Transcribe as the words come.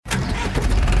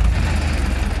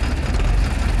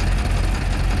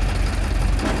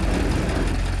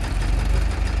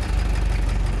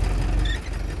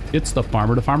It's the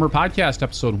Farmer to Farmer podcast,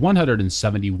 episode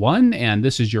 171, and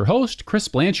this is your host, Chris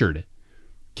Blanchard.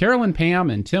 Carolyn Pam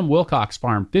and Tim Wilcox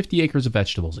farm 50 acres of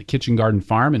vegetables at Kitchen Garden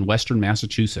Farm in western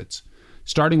Massachusetts.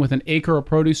 Starting with an acre of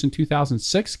produce in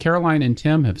 2006, Caroline and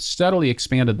Tim have steadily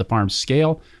expanded the farm's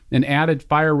scale and added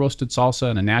fire-roasted salsa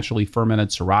and a naturally fermented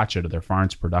sriracha to their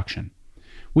farm's production.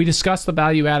 We discuss the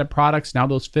value-added products and how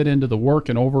those fit into the work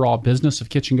and overall business of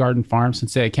Kitchen Garden Farm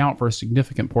since they account for a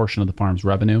significant portion of the farm's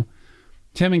revenue.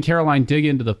 Tim and Caroline dig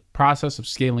into the process of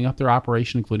scaling up their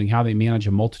operation, including how they manage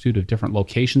a multitude of different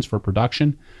locations for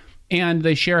production, and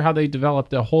they share how they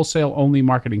developed a wholesale-only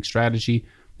marketing strategy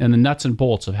and the nuts and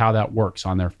bolts of how that works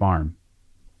on their farm.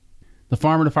 The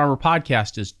Farmer to Farmer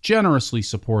podcast is generously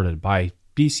supported by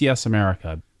BCS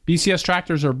America. BCS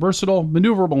tractors are versatile,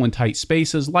 maneuverable in tight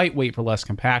spaces, lightweight for less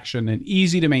compaction, and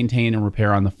easy to maintain and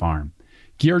repair on the farm.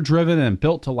 Gear-driven and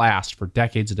built to last for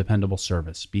decades of dependable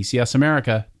service.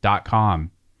 BCSAmerica.com.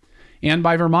 And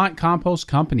by Vermont Compost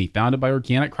Company, founded by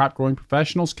organic crop growing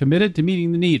professionals committed to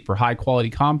meeting the need for high-quality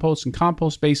compost and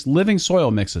compost-based living soil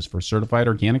mixes for certified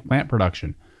organic plant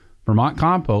production.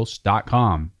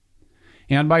 VermontCompost.com.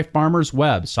 And by Farmers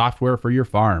Web, software for your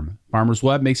farm. Farmers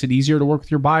Web makes it easier to work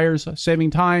with your buyers, saving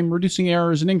time, reducing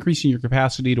errors, and increasing your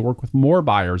capacity to work with more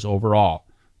buyers overall.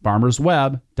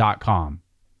 FarmersWeb.com.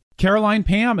 Caroline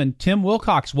Pam and Tim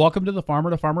Wilcox, welcome to the Farmer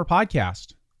to Farmer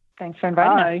podcast. Thanks for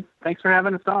inviting us. Hi, thanks for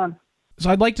having us on. So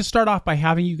I'd like to start off by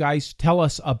having you guys tell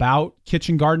us about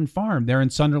Kitchen Garden Farm there in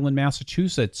Sunderland,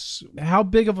 Massachusetts. How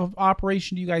big of an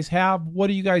operation do you guys have? What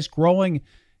are you guys growing?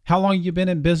 How long have you been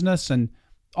in business? And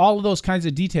all of those kinds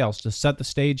of details to set the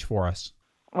stage for us.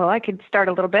 Well, I could start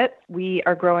a little bit. We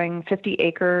are growing 50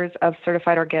 acres of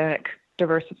certified organic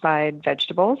diversified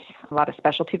vegetables, a lot of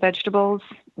specialty vegetables.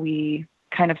 We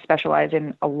kind of specialize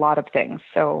in a lot of things.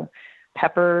 So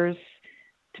peppers,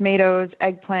 tomatoes,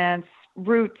 eggplants,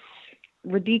 roots,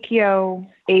 radicchio,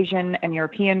 Asian and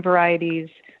European varieties.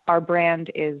 Our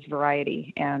brand is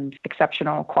variety and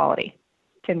exceptional quality.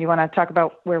 Tim, you want to talk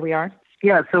about where we are?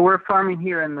 Yeah, so we're farming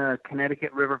here in the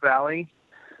Connecticut River Valley.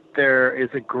 There is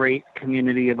a great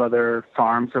community of other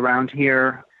farms around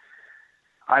here.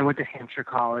 I went to Hampshire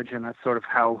College, and that's sort of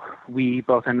how we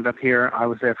both ended up here. I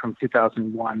was there from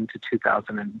 2001 to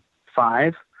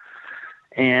 2005,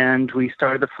 and we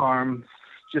started the farm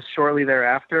just shortly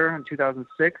thereafter in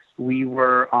 2006. We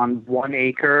were on 1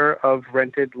 acre of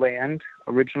rented land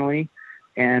originally,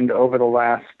 and over the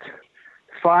last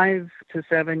 5 to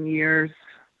 7 years,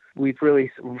 we've really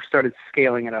started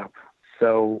scaling it up.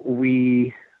 So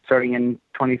starting in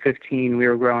 2015, we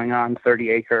were growing on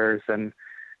 30 acres, and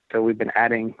so we've been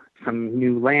adding some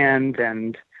new land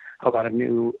and a lot of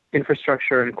new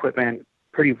infrastructure and equipment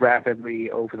pretty rapidly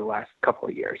over the last couple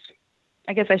of years.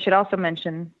 I guess I should also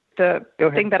mention the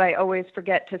thing that I always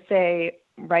forget to say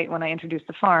right when I introduce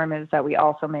the farm is that we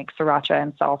also make sriracha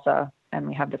and salsa, and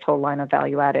we have this whole line of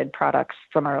value-added products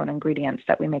from our own ingredients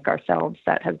that we make ourselves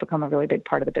that has become a really big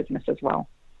part of the business as well.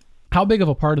 How big of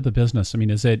a part of the business? I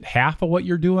mean, is it half of what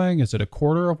you're doing? Is it a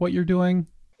quarter of what you're doing?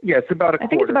 Yeah, it's about a quarter. I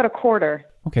think it's about a quarter.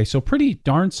 Okay, so pretty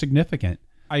darn significant.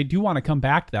 I do want to come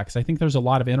back to that because I think there's a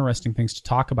lot of interesting things to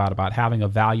talk about having a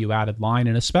value-added line,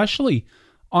 and especially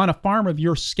on a farm of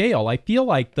your scale. I feel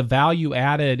like the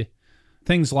value-added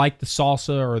things like the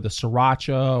salsa or the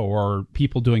sriracha or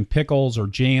people doing pickles or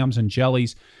jams and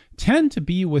jellies tend to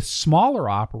be with smaller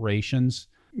operations.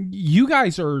 You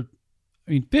guys are,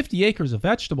 50 acres of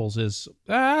vegetables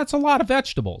that's a lot of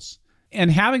vegetables. And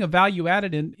having a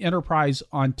value-added enterprise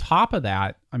on top of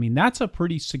that, that's a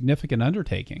pretty significant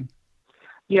undertaking.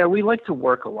 Yeah, we like to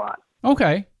work a lot.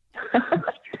 Okay.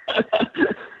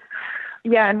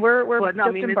 Yeah, and we're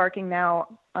embarking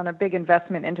now on a big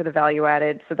investment into the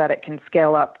value-added so that it can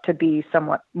scale up to be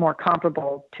somewhat more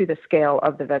comparable to the scale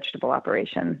of the vegetable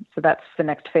operation. So that's the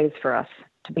next phase for us,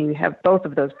 have both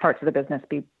of those parts of the business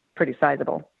be pretty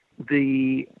sizable.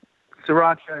 The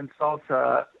sriracha and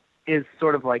salsa is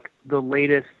sort of like the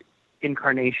latest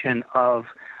incarnation of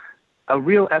a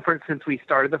real effort since we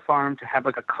started the farm to have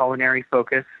like a culinary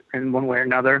focus in one way or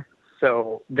another.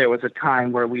 So there was a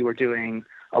time where we were doing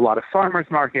a lot of farmers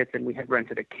markets, and we had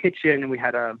rented a kitchen, and we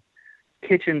had a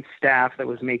kitchen staff that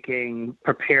was making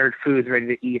prepared foods ready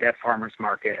to eat at farmers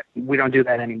market. We don't do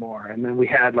that anymore. And then we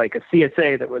had like a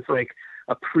CSA that was like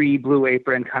a pre-Blue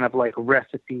Apron kind of like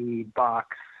recipe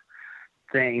box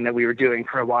thing that we were doing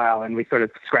for a while, and we sort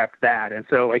of scrapped that. And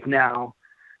so like now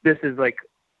this is like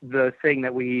the thing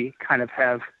that we kind of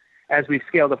have, as we've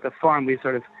scaled up the farm, we've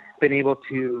sort of been able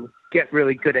to get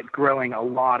really good at growing a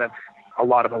lot of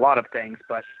things.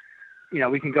 But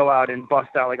we can go out and bust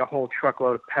out like a whole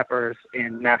truckload of peppers in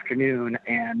an afternoon,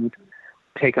 and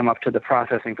take them up to the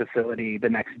processing facility the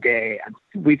next day. And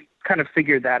we've kind of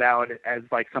figured that out as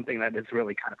like something that is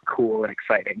really kind of cool and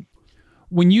exciting.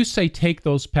 When you say take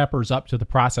those peppers up to the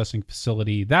processing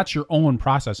facility, that's your own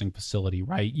processing facility,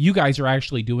 right? You guys are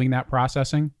actually doing that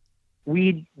processing?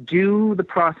 We do the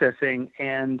processing,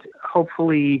 and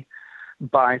hopefully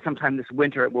by sometime this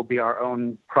winter, it will be our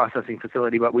own processing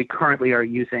facility. But we currently are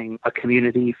using a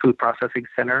community food processing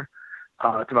center.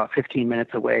 It's about 15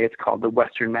 minutes away. It's called the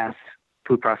Western Mass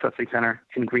Food Processing Center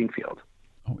in Greenfield.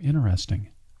 Oh, interesting.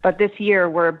 But this year,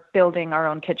 we're building our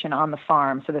own kitchen on the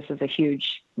farm, so this is a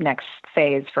huge next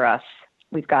phase for us.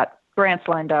 We've got grants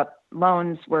lined up,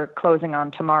 loans we're closing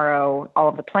on tomorrow, all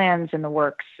of the plans in the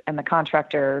works, and the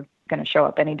contractor going to show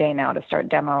up any day now to start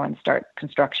demo and start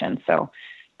construction. So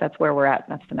that's where we're at.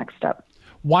 That's the next step.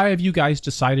 Why have you guys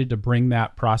decided to bring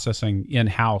that processing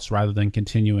in-house rather than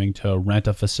continuing to rent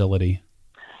a facility?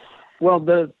 Well,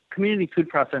 the community food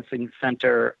processing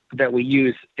center that we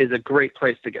use is a great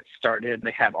place to get started.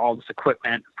 They have all this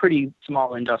equipment, pretty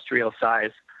small industrial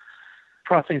size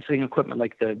processing equipment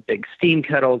like the big steam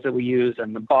kettles that we use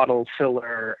and the bottle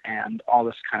filler and all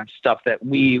this kind of stuff that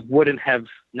we wouldn't have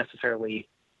necessarily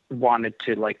wanted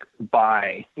to like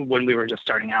buy when we were just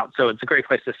starting out. So it's a great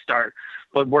place to start.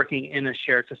 But working in a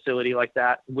shared facility like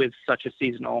that with such a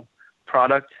seasonal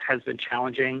product has been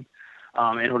challenging.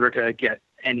 In order to get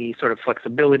any sort of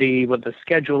flexibility with the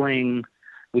scheduling,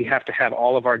 we have to have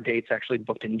all of our dates actually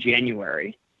booked in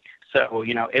January. So,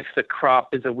 if the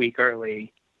crop is a week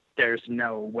early, there's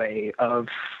no way of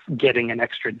getting an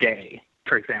extra day,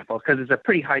 for example, because it's a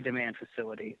pretty high demand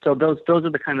facility. So those are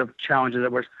the kind of challenges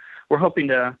that we're hoping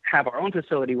to have our own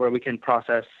facility where we can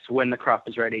process when the crop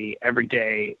is ready every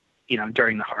day,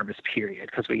 during the harvest period,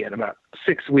 because we get about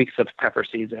 6 weeks of pepper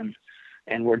season,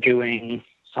 and we're doing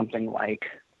something like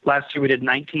last year we did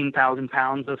 19,000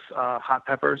 pounds of hot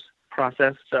peppers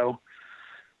processed. So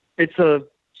it's a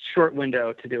short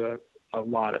window to do a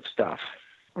lot of stuff.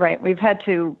 Right. We've had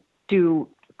to do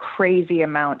crazy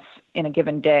amounts in a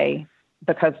given day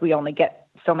because we only get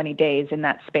so many days in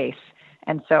that space.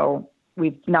 And so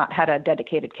we've not had a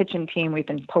dedicated kitchen team. We've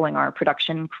been pulling our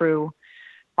production crew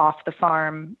off the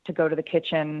farm to go to the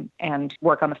kitchen, and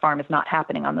work on the farm is not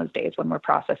happening on those days when we're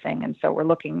processing. And so we're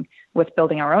looking with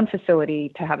building our own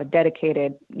facility to have a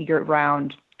dedicated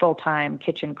year-round full-time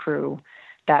kitchen crew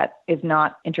that is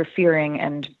not interfering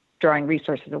and drawing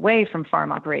resources away from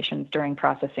farm operations during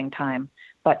processing time,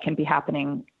 but can be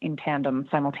happening in tandem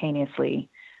simultaneously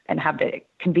and have the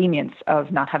convenience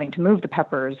of not having to move the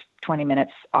peppers 20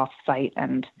 minutes off site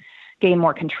and gain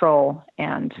more control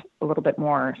and a little bit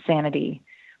more sanity,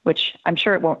 which I'm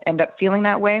sure it won't end up feeling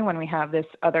that way when we have this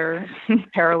other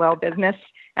parallel business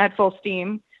at full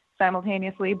steam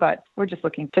simultaneously, but we're just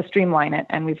looking to streamline it.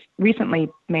 And we've recently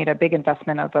made a big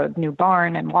investment of a new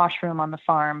barn and washroom on the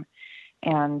farm,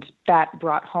 and that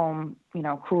brought home,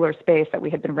 cooler space that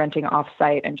we had been renting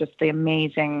off-site, and just the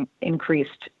amazing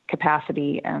increased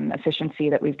capacity and efficiency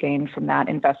that we've gained from that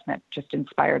investment just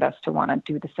inspired us to want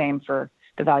to do the same for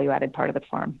the value-added part of the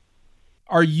farm.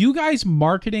 Are you guys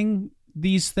marketing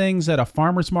these things at a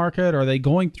farmer's market? Are they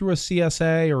going through a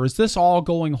CSA, or is this all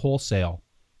going wholesale?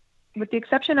 With the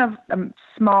exception of a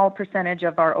small percentage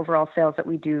of our overall sales that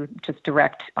we do just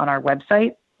direct on our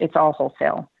website, it's all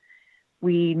wholesale.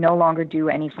 We no longer do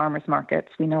any farmers markets.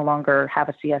 We no longer have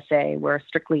a CSA. We're a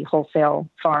strictly wholesale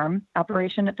farm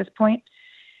operation at this point.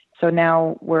 So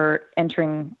now we're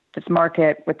entering this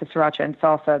market with the sriracha and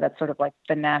salsa that's sort of like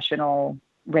the national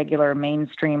regular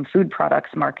mainstream food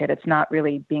products market. It's not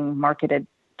really being marketed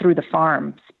through the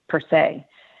farms per se.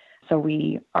 So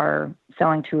we are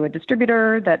selling to a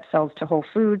distributor that sells to Whole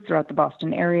Foods throughout the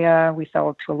Boston area. We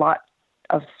sell to a lot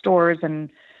of stores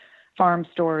and farm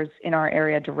stores in our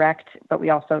area direct, but we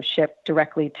also ship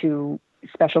directly to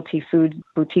specialty food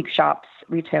boutique shops,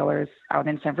 retailers out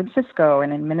in San Francisco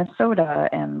and in Minnesota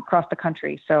and across the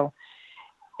country. So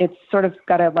it's sort of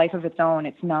got a life of its own.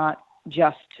 It's not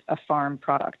just a farm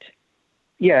product.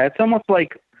 Yeah, it's almost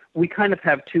like we kind of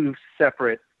have two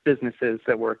separate businesses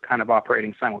that we're kind of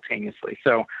operating simultaneously.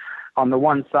 So on the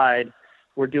one side,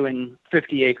 we're doing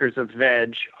 50 acres of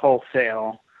veg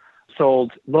wholesale,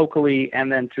 sold locally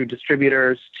and then through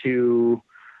distributors to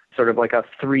sort of like a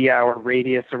 3-hour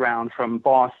radius around from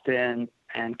Boston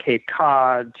and Cape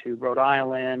Cod to Rhode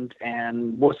Island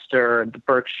and Worcester, the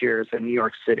Berkshires, and New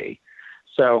York City.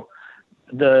 So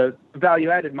the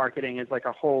value-added marketing is like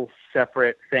a whole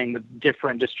separate thing with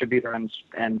different distributors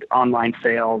and online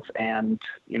sales, and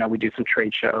we do some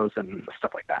trade shows and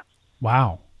stuff like that.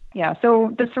 Wow. Yeah,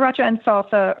 so the sriracha and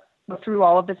salsa go through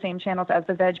all of the same channels as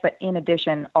the veg, but in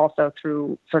addition also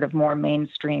through sort of more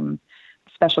mainstream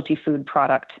specialty food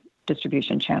product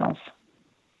distribution channels.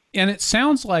 And it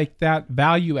sounds like that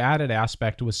value-added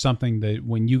aspect was something that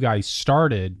when you guys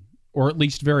started, or at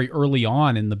least very early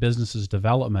on in the business's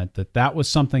development, that was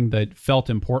something that felt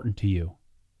important to you.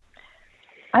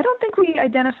 I don't think we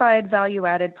identified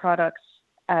value-added products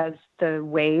as the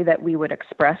way that we would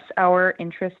express our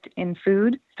interest in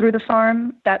food through the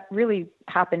farm. That really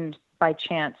happened by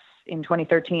chance in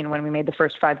 2013 when we made the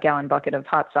first 5-gallon bucket of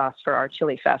hot sauce for our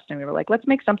Chili Fest. And we were like, let's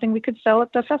make something we could sell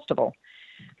at the festival.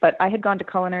 But I had gone to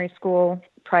culinary school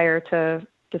prior to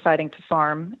deciding to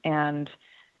farm and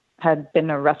had been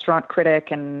a restaurant critic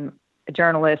and a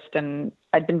journalist. And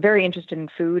I'd been very interested in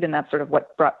food, and that's sort of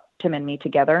what brought Tim and me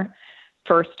together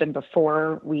first and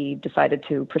before we decided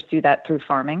to pursue that through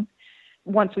farming.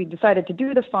 Once we decided to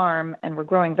do the farm and we're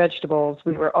growing vegetables,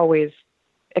 we were always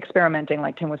experimenting,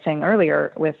 like Tim was saying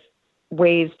earlier, with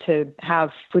ways to have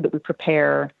food that we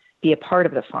prepare be a part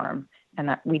of the farm. And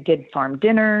that we did farm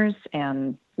dinners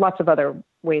and lots of other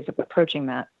ways of approaching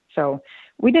that. So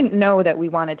we didn't know that we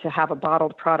wanted to have a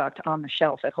bottled product on the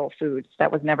shelf at Whole Foods.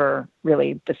 That was never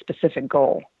really the specific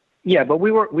goal. Yeah, but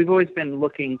we've always been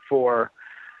looking for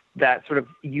that sort of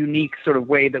unique sort of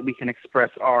way that we can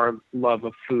express our love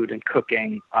of food and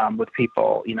cooking with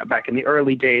people. You know, back in the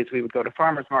early days, we would go to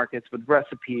farmers markets with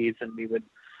recipes and we would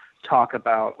talk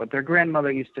about what their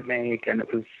grandmother used to make, and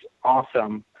it was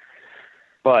awesome.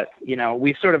 But, you know,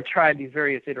 we sort of tried these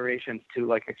various iterations to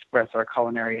like express our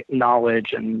culinary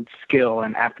knowledge and skill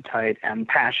and appetite and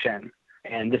passion.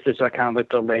 And this is kind of like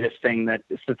the latest thing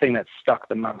it's the thing that stuck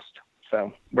the most.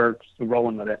 So we're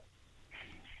rolling with it.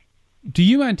 Do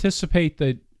you anticipate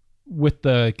that with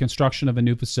the construction of a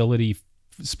new facility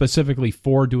specifically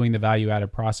for doing the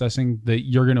value-added processing that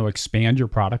you're going to expand your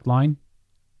product line?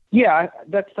 Yeah,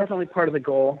 that's definitely part of the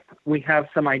goal. We have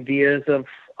some ideas of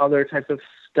other types of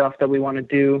stuff that we want to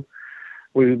do.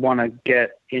 We want to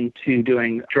get into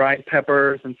doing dried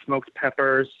peppers and smoked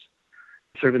peppers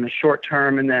sort of in the short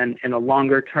term, and then in the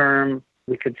longer term,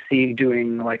 we could see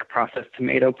doing like processed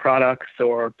tomato products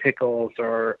or pickles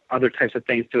or other types of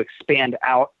things to expand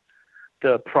out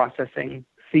the processing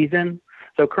season.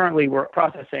 So currently we're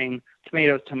processing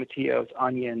tomatoes, tomatillos,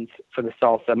 onions for the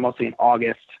salsa, mostly in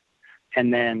August,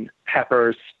 and then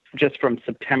peppers just from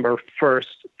September 1st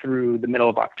through the middle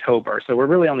of October. So we're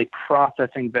really only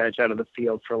processing veg out of the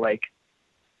field for like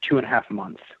 2.5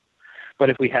 months. But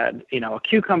if we had, you know, a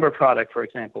cucumber product, for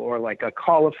example, or like a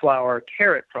cauliflower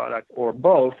carrot product or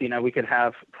both, you know, we could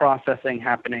have processing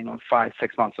happening on 5-6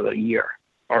 months of the year.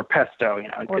 Or pesto, you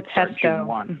know, it could start June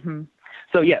 1. Mm-hmm.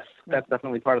 So yes, that's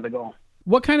definitely part of the goal.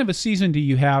 What kind of a season do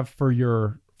you have for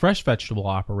your fresh vegetable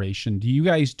operation? Do you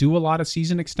guys do a lot of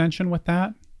season extension with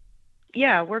that?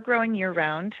 Yeah, we're growing year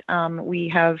round. We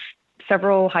have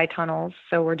several high tunnels,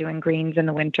 so we're doing greens in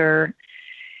the winter,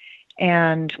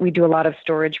 and we do a lot of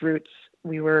storage routes.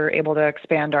 We were able to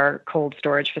expand our cold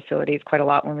storage facilities quite a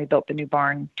lot when we built the new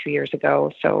barn 2 years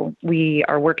ago. So we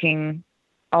are working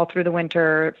all through the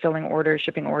winter, filling orders,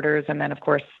 shipping orders, and then, of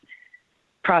course,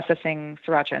 processing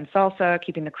sriracha and salsa,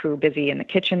 keeping the crew busy in the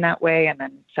kitchen that way, and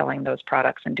then selling those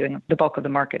products and doing the bulk of the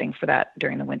marketing for that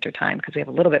during the winter time because we have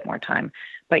a little bit more time.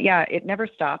 But yeah, it never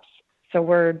stops. So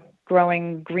we're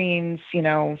growing greens, you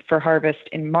know, for harvest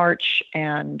in March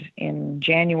and in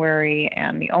January.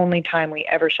 And the only time we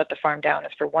ever shut the farm down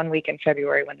is for 1 week in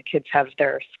February when the kids have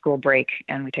their school break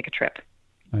and we take a trip.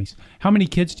 Nice. How many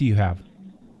kids do you have?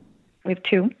 We have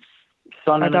 2.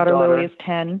 Son My and a daughter daughter. Lily is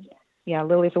 10. Yeah,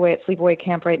 Lily's away at sleepaway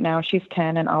camp right now. She's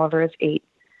 10 and Oliver is 8.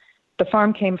 The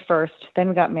farm came first, then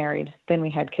we got married, then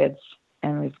we had kids,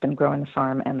 and we've been growing the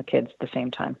farm and the kids at the same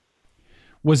time.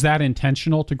 Was that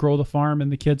intentional to grow the farm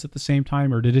and the kids at the same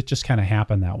time, or did it just kind of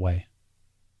happen that way?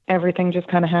 Everything just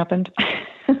kind of happened.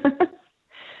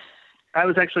 I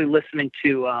was actually listening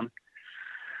to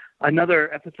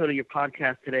another episode of your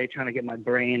podcast today, trying to get my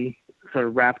brain sort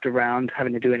of wrapped around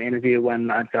having to do an interview when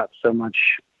I've got so much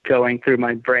going through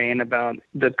my brain about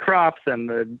the crops and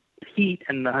the heat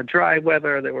and the dry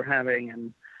weather that we're having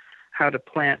and how to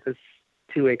plant this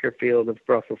 2-acre field of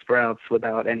Brussels sprouts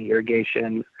without any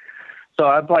irrigation.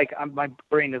 So my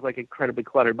brain is like incredibly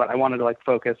cluttered, but I wanted to like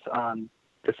focus on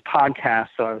this podcast.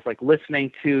 So I was like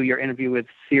listening to your interview with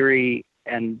Siri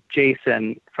and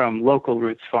Jason from Local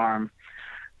Roots Farm.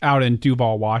 Out in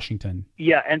Duval, Washington.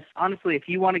 Yeah, and honestly, if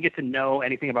you want to get to know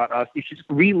anything about us, you should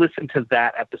re-listen to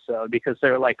that episode because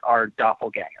they're like our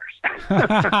doppelgangers.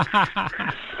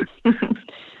 We've been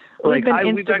we've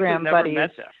actually Instagram never buddies.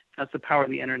 met them. That's the power of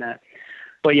the internet.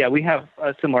 But yeah, we have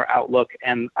a similar outlook,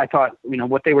 and I thought, you know,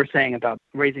 what they were saying about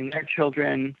raising their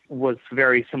children was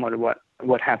very similar to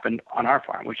what happened on our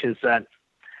farm, which is that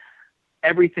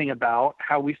everything about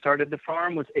how we started the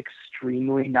farm was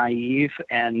extremely naive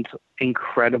and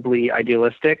incredibly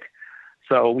idealistic.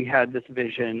 So we had this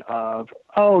vision of,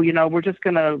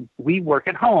 we work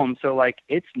at home. So like,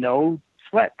 it's no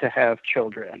sweat to have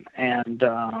children. And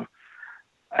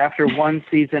after one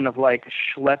season of like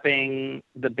schlepping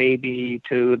the baby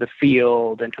to the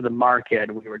field and to the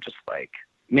market, we were just like,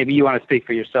 maybe you want to speak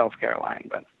for yourself, Caroline,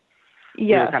 but we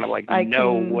were kind of like,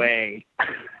 no way.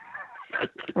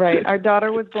 Right. Our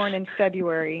daughter was born in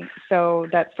February. So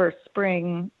that first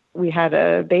spring we had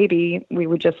a baby, we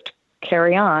would just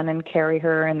carry on and carry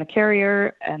her in the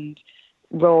carrier and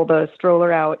roll the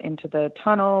stroller out into the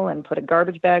tunnel and put a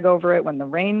garbage bag over it when the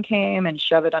rain came and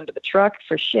shove it under the truck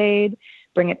for shade,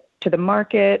 bring it to the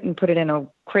market and put it in a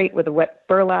crate with a wet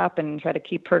burlap and try to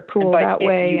keep her cool that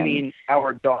way. You mean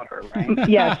our daughter, right?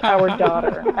 Yes, our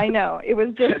daughter. I know. It was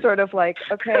just sort of like,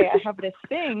 okay, I have this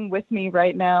thing with me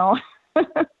right now.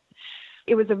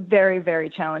 It was a very, very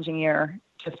challenging year,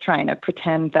 just trying to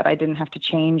pretend that I didn't have to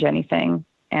change anything.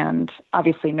 And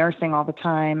obviously nursing all the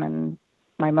time, and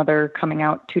my mother coming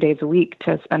out 2 days a week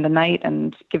to spend the night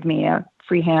and give me a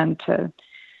free hand to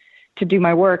do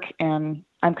my work. And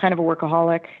I'm kind of a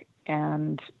workaholic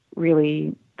and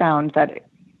really found that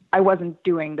I wasn't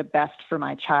doing the best for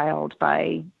my child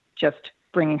by just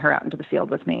bringing her out into the field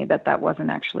with me, that wasn't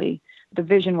actually, the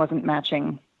vision wasn't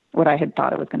matching what I had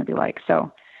thought it was going to be like.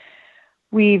 So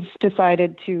we've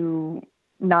decided to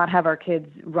not have our kids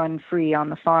run free on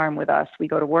the farm with us. We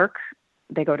go to work,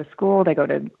 they go to school, they go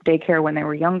to daycare when they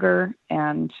were younger,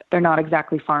 and they're not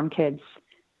exactly farm kids.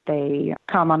 They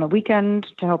come on the weekend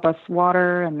to help us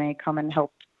water, and they come and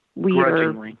help weed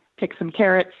or pick some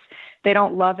carrots. They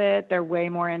don't love it. They're way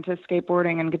more into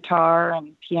skateboarding and guitar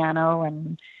and piano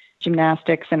and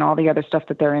gymnastics and all the other stuff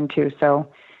that they're into.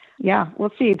 So yeah,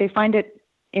 we'll see. They find it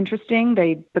interesting.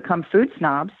 They become food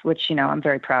snobs, which, I'm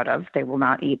very proud of. They will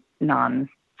not eat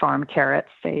non-farm carrots.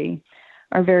 They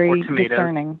are very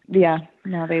discerning. Yeah,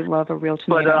 no, they love a real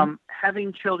tomato. But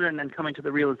having children and coming to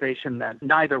the realization that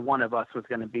neither one of us was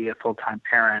going to be a full-time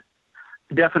parent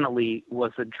definitely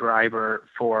was a driver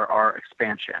for our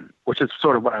expansion, which is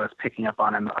sort of what I was picking up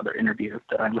on in the other interview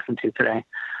that I listened to today.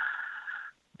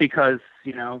 Because,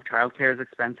 childcare is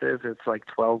expensive. It's like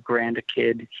 $12,000 a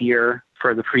kid here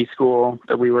for the preschool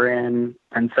that we were in.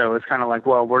 And so it's kind of like,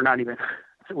 well,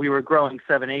 we were growing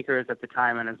 7 acres at the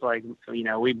time. And it's like,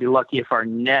 we'd be lucky if our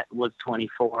net was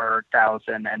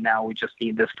 24,000 and now we just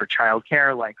need this for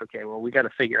childcare. Like, okay, well, we got to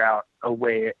figure out a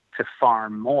way to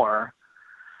farm more,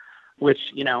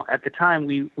 which, at the time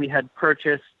we had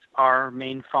purchased our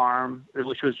main farm,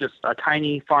 which was just a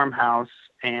tiny farmhouse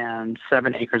and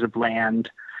 7 acres of land.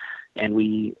 And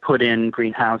we put in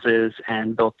greenhouses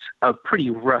and built a pretty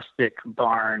rustic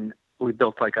barn. We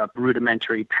built like a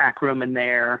rudimentary pack room in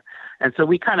there. And so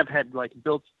we kind of had like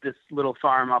built this little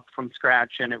farm up from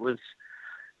scratch. And it was,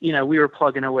 we were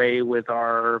plugging away with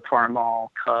our Farmall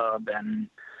Cub, and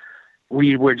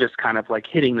we were just kind of like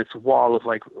hitting this wall of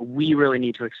like, we really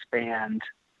need to expand.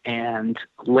 And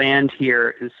land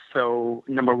here is so,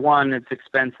 number one, it's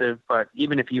expensive, but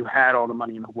even if you had all the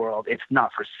money in the world, it's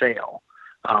not for sale.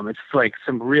 It's like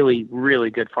some really,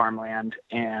 really good farmland,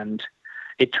 and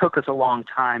it took us a long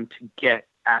time to get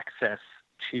access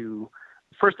to,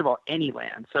 first of all, any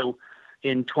land. So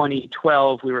in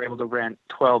 2012, we were able to rent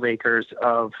 12 acres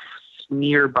of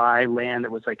nearby land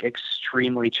that was like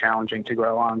extremely challenging to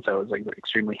grow on. So it was like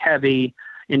extremely heavy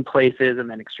in places and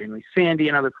then extremely sandy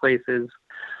in other places.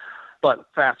 But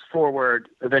fast forward,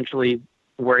 eventually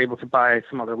we're able to buy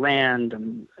some other land,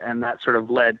 and that sort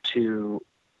of led to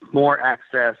more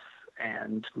access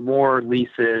and more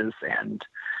leases. And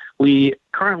we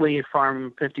currently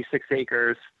farm 56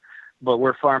 acres, but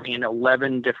we're farming in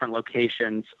 11 different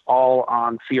locations, all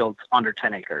on fields under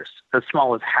 10 acres, as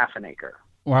small as half an acre.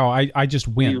 Wow, I just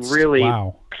winced. We really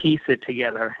wow. piece it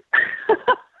together.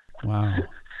 Wow.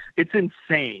 It's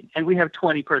insane. And we have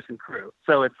 20-person crew.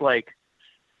 So it's like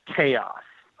chaos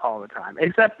all the time,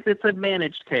 except it's a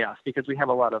managed chaos because we have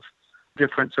a lot of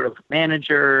different sort of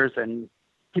managers, and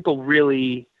people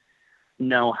really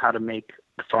know how to make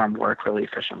the farm work really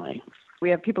efficiently. We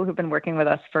have people who've been working with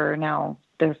us for now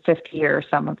their 5th year,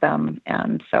 some of them.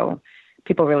 And so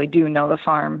people really do know the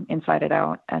farm inside and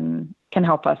out and can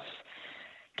help us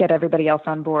get everybody else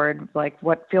on board. Like,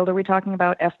 what field are we talking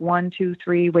about? F1, 2,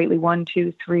 3, Whately 1,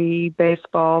 2, 3,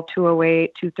 baseball,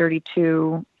 208,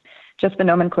 232. Just the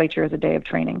nomenclature is a day of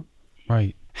training.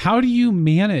 Right. How do you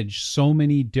manage so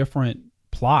many different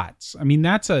plots? I mean,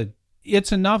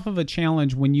 it's enough of a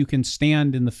challenge when you can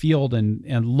stand in the field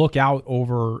and look out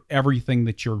over everything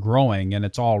that you're growing and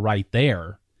it's all right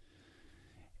there.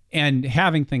 And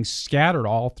having things scattered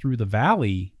all through the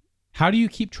valley, how do you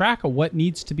keep track of what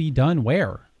needs to be done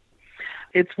where?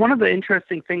 It's one of the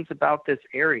interesting things about this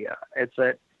area is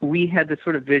that we had this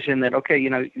sort of vision that, okay,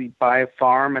 you buy a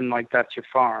farm and like that's your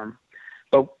farm.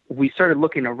 But we started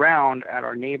looking around at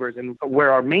our neighbors, and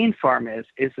where our main farm is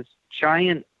this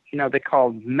giant, they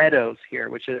call meadows here,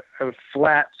 which is a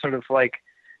flat sort of like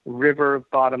river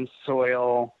bottom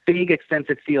soil, big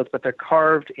extensive fields, but they're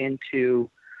carved into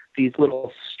these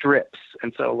little strips.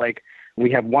 And so like we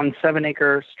have one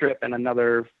 7-acre strip and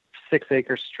another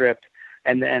 6-acre strip.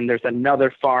 And then there's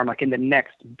another farm like in the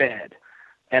next bed.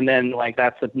 And then like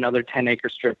that's another 10-acre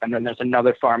strip. And then there's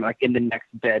another farm like in the next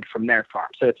bed from their farm.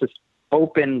 So it's this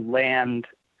open land,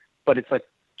 but it's like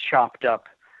chopped up.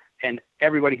 And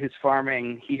everybody who's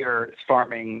farming here is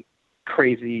farming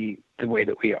crazy the way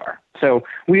that we are. So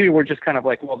we were just kind of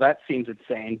like, well, that seems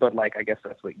insane, but like, I guess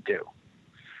that's what you do.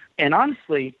 And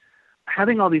honestly,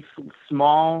 having all these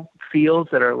small fields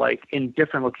that are like in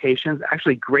different locations,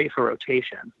 actually great for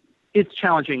rotation. It's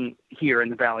challenging here in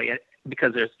the valley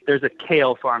because there's a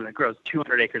kale farm that grows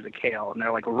 200 acres of kale, and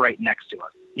they're like right next to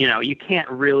us. You can't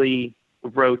really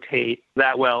rotate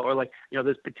that well, or like,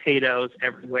 there's potatoes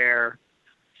everywhere.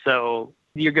 So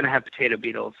you're going to have potato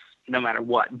beetles no matter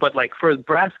what. But like for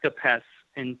brassica pests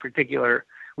in particular,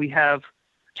 we have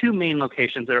 2 main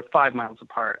locations that are 5 miles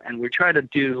apart, and we try to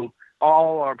do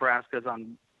all our brassicas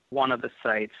on one of the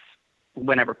sites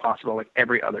whenever possible, like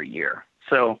every other year.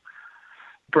 So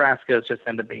brassicas just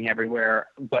end up being everywhere.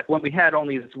 But when we had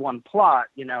only this one plot,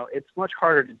 it's much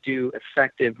harder to do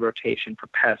effective rotation for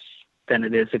pests than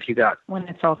it is if you got when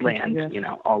it's all land,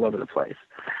 all over the place.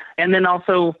 And then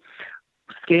also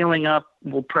scaling up,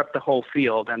 we'll prep the whole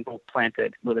field and we'll plant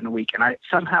it within a week. And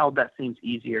somehow that seems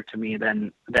easier to me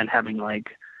than having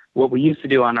like what we used to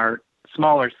do on our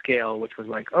smaller scale, which was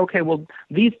like, okay, well,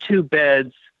 these 2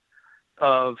 beds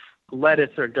of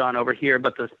lettuce are done over here,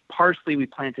 but the parsley we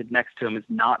planted next to them is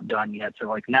not done yet. So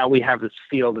like now we have this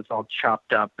field that's all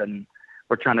chopped up and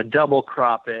we're trying to double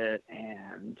crop it,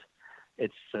 and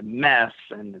it's a mess.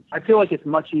 And I feel like it's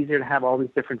much easier to have all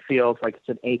these different fields. Like it's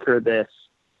an acre of this,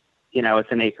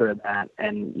 it's an acre of that,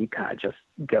 and you kind of just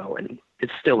go, and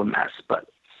it's still a mess, but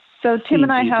so Tim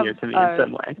and I have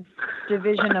a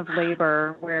division of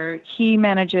labor where he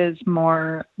manages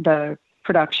more the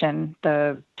production,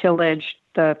 the tillage,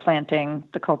 the planting,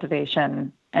 the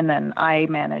cultivation, and then I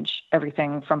manage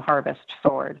everything from harvest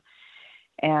forward.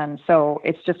 And so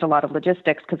it's just a lot of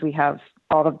logistics because we have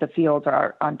all of the fields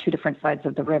are on 2 different sides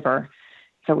of the river.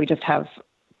 So we just have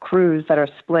crews that are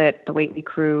split, the Whately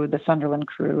crew, the Sunderland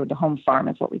crew, the home farm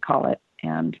is what we call it.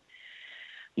 And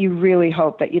you really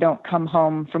hope that you don't come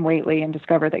home from Whately and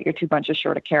discover that you're 2 bunches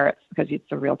short of carrots, because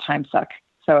it's a real time suck.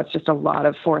 So it's just a lot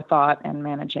of forethought and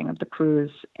managing of the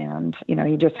crews. And,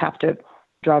 you just have to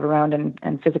drive around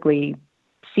and physically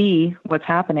see what's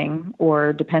happening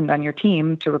or depend on your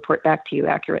team to report back to you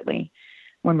accurately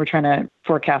when we're trying to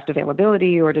forecast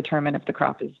availability or determine if the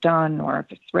crop is done or if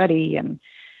it's ready. And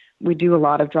we do a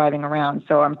lot of driving around.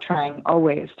 So I'm trying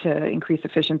always to increase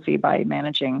efficiency by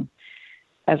managing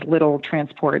as little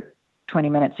transport, 20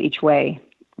 minutes each way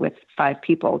with 5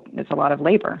 people. It's a lot of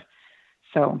labor.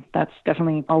 So that's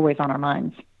definitely always on our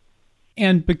minds.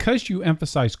 And because you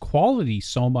emphasize quality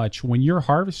so much when you're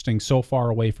harvesting so far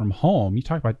away from home, you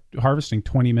talk about harvesting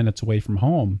 20 minutes away from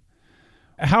home.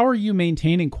 How are you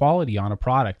maintaining quality on a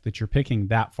product that you're picking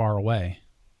that far away?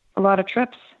 A lot of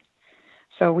trips.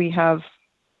 So we have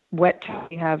wet,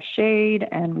 we have shade,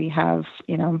 and we have,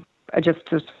 just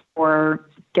for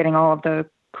getting all of the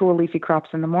cool leafy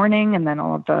crops in the morning and then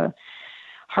all of the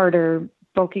harder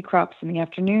bulky crops in the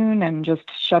afternoon, and just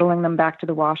shuttling them back to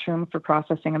the washroom for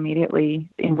processing immediately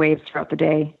in waves throughout the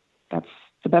day. That's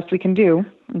the best we can do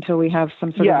until we have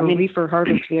some sort of a reefer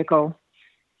harvest vehicle.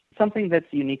 Something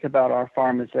that's unique about our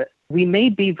farm is that we may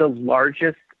be the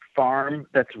largest farm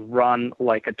that's run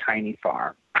like a tiny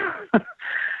farm.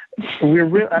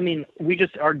 We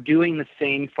just are doing the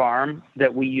same farm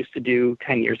that we used to do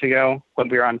 10 years ago when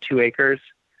we were on 2 acres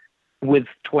with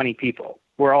 20 people.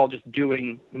 We're all just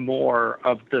doing more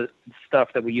of the stuff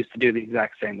that we used to do the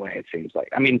exact same way, it seems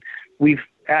like. We've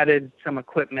added some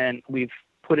equipment. We've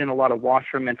put in a lot of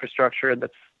washroom infrastructure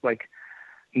that's like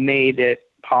made it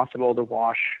possible to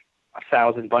wash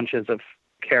 1,000 bunches of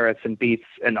carrots and beets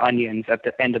and onions at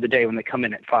the end of the day when they come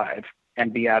in at 5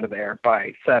 and be out of there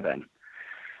by 7.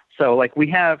 So like we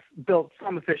have built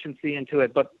some efficiency into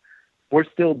it, but we're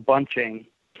still bunching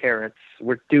carrots.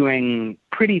 We're doing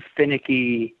pretty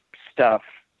finicky stuff,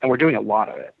 and we're doing a lot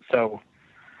of it. So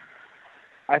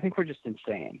I think we're just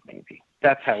insane, maybe.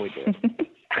 That's how we do it.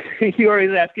 you're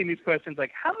always asking these questions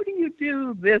like, how do you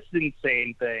do this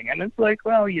insane thing? And it's like,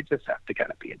 well, you just have to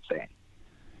kind of be insane.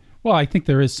 Well, I think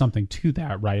there is something to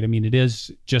that, right? I mean, it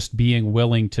is just being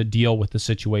willing to deal with the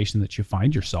situation that you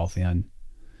find yourself in.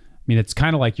 I mean, it's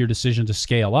kind of like your decision to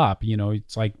scale up. You know,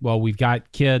 it's like, well, we've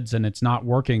got kids and it's not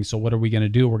working. So what are we going to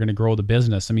do? We're going to grow the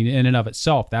business. I mean, in and of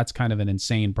itself, that's kind of an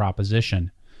insane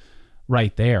proposition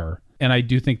right there. And I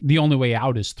do think the only way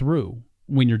out is through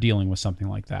when you're dealing with something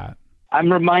like that.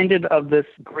 I'm reminded of this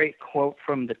great quote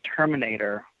from The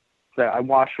Terminator that I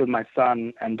watched with my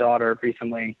son and daughter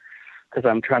recently because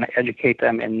I'm trying to educate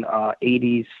them in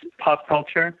 80s pop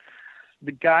culture.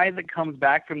 The guy that comes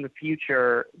back from the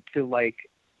future to like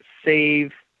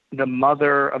save the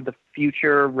mother of the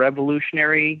future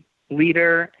revolutionary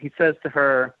leader, he says to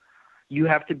her, you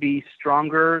have to be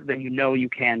stronger than you know you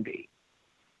can be.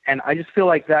 And I just feel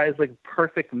like that is like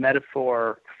perfect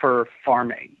metaphor for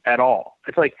farming at all.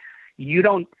 It's like you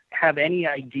don't have any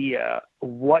idea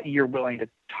what you're willing to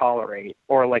tolerate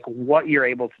or like what you're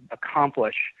able to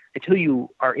accomplish until you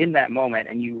are in that moment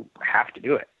and you have to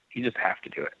do it. You just have to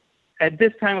do it. At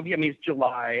this time of year, I mean, it's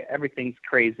July, everything's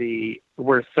crazy.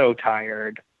 We're so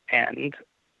tired and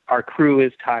our crew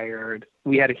is tired.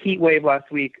 We had a heat wave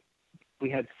last week. We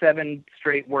had 7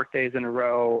 straight work days in a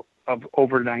row of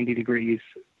over 90 degrees.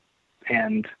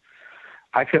 And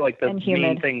I feel like the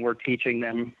main thing we're teaching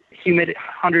them,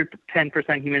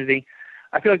 110% humidity.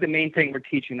 I feel like the main thing we're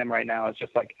teaching them right now is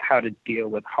just like how to deal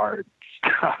with hard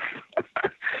stuff.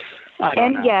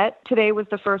 Yet today was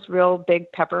the first real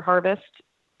big pepper harvest.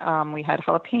 We had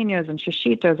jalapenos and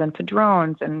shishitos and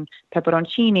padrones and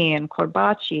pepperoncini and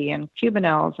corbacci and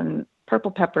cubanelles and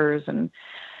purple peppers and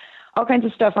all kinds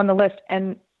of stuff on the list.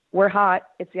 And we're hot.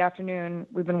 It's the afternoon.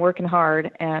 We've been working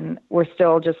hard and we're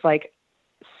still just like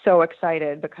so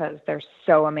excited because they're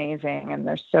so amazing and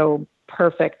they're so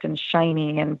perfect and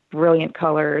shiny and brilliant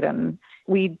colored. And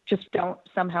we just don't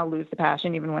somehow lose the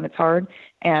passion even when it's hard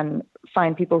and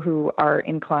find people who are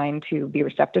inclined to be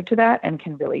receptive to that and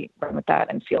can really run with that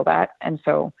and feel that. And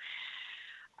so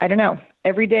I don't know,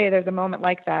 every day there's a moment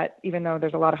like that, even though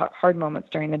there's a lot of hard moments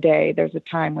during the day, there's a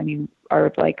time when you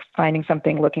are like finding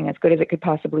something looking as good as it could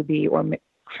possibly be or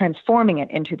transforming it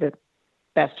into the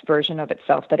best version of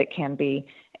itself that it can be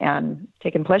and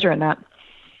taking pleasure in that.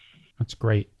 That's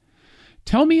great.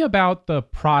 Tell me about the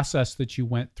process that you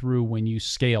went through when you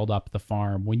scaled up the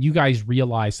farm, when you guys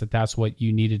realized that that's what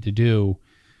you needed to do.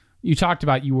 You talked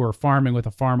about you were farming with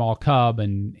a farm all cub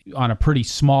and on a pretty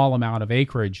small amount of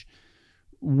acreage.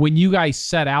 When you guys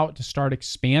set out to start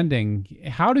expanding,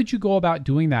 how did you go about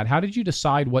doing that? How did you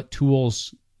decide what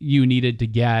tools you needed to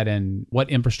get and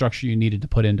what infrastructure you needed to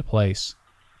put into place?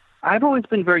 I've always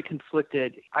been very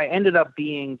conflicted. I ended up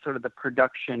being sort of the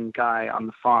production guy on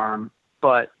the farm,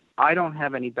 but I don't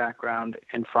have any background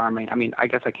in farming. I mean, I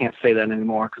guess I can't say that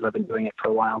anymore because I've been doing it for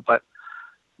a while, but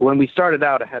when we started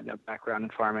out, I had no background in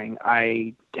farming.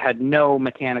 I had no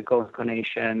mechanical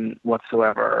inclination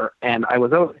whatsoever, and I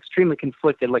was always extremely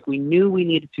conflicted. Like, we knew we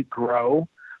needed to grow,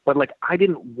 but like, I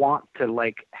didn't want to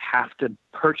like have to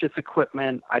purchase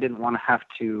equipment. I didn't want to have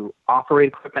to operate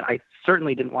equipment. I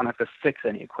certainly didn't want to have to fix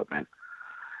any equipment.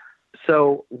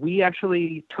 So we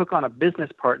actually took on a business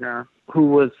partner who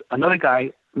was another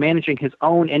guy managing his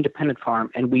own independent farm,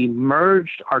 and we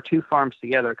merged our 2 farms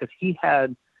together because he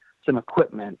had some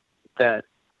equipment that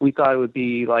we thought it would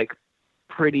be like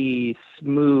pretty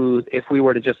smooth if we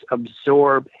were to just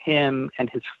absorb him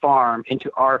and his farm into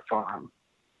our farm.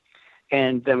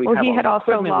 And then we he had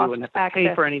also lost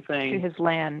access for anything to his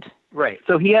land. Right.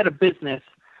 So he had a business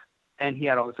and he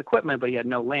had all this equipment, but he had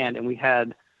no land. And we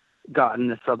had gotten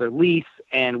this other lease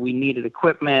and we needed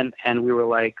equipment. And we were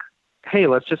like, hey,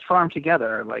 let's just farm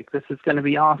together. Like, this is going to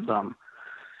be awesome.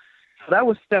 So that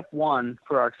was step 1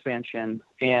 for our expansion.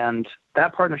 And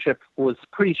that partnership was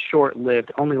pretty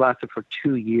short-lived, only lasted for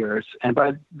 2 years. And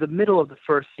by the middle of the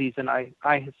first season, I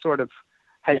had sort of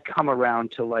had come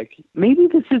around to like, maybe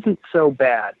this isn't so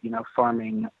bad,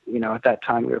 farming, at that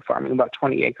time we were farming about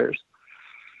 20 acres.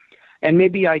 And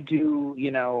maybe I do,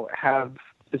 have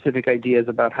specific ideas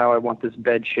about how I want this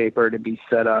bed shaper to be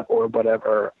set up or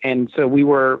whatever. And so we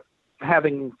were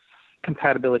having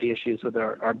compatibility issues with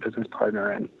our business partner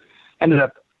and ended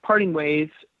up parting ways.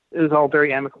 It was all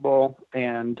very amicable,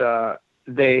 and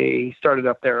they started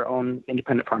up their own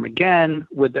independent farm again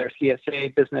with their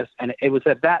CSA business. And it was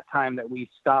at that time that we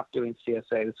stopped doing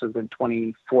CSA. This was in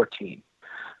 2014.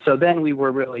 So then we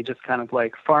were really just kind of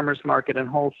like farmers market and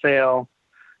wholesale,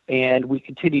 and we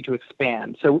continued to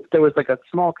expand. So there was like a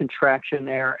small contraction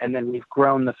there, and then we've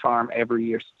grown the farm every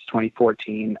year since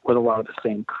 2014 with a lot of the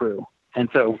same crew. And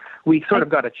so we sort of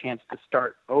got a chance to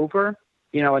start over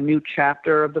a new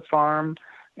chapter of the farm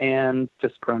and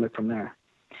just grown it from there.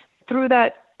 Through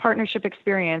that partnership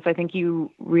experience, I think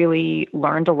you really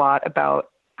learned a lot about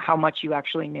how much you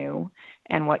actually knew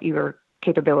and what your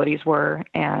capabilities were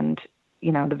and,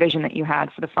 the vision that you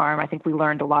had for the farm. I think we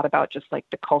learned a lot about just like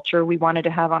the culture we wanted to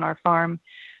have on our farm,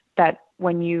 that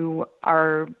when you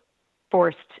are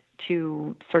forced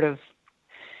to sort of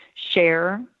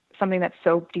share something that's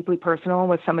so deeply personal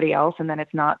with somebody else and then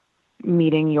it's not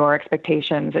meeting your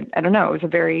expectations. I don't know, it was a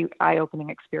very eye-opening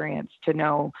experience to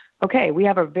know, okay, we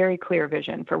have a very clear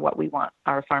vision for what we want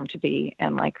our farm to be.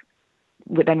 And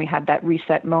then we had that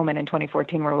reset moment in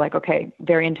 2014 where we're like, okay,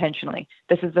 very intentionally,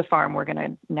 this is the farm we're going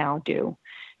to now do.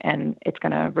 And it's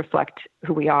going to reflect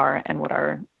who we are and what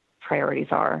our priorities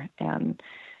are. And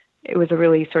it was a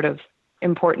really sort of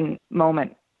important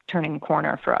moment, turning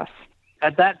corner for us.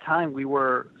 At that time, we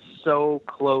were so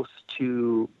close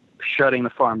to shutting the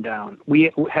farm down.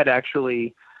 We had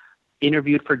actually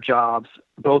interviewed for jobs,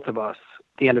 both of us,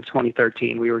 at the end of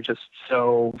 2013. We were just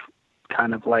so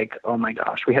kind of like, oh my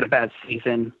gosh, we had a bad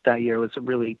season that year. It was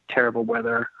really terrible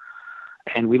weather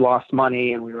and we lost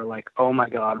money and we were like, oh my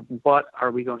God, what are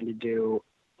we going to do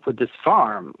with this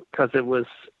farm? Because it was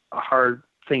a hard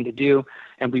thing to do.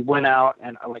 And we went out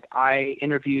and I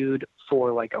interviewed for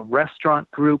a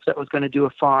restaurant group that was going to do a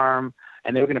farm,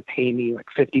 and they were going to pay me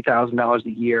 $50,000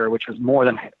 a year, which was more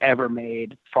than I had ever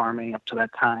made farming up to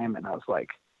that time. And I was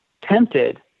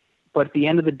tempted, but at the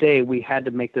end of the day, we had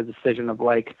to make the decision of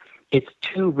it's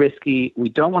too risky. We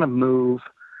don't want to move.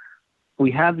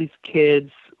 We have these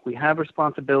kids. We have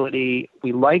responsibility.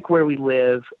 We like where we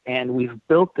live, and we've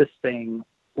built this thing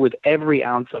with every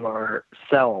ounce of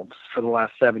ourselves for the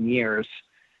last 7 years.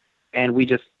 And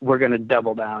we're going to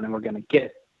double down, and we're going to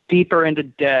get deeper into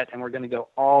debt, and we're going to go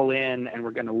all in, and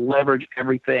we're going to leverage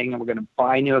everything, and we're going to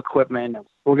buy new equipment, and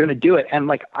we're going to do it. And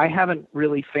I haven't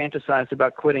really fantasized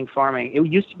about quitting farming. It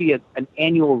used to be an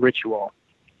annual ritual.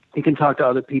 You can talk to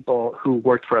other people who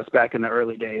worked for us back in the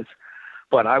early days,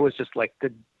 but I was just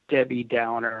the Debbie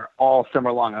Downer all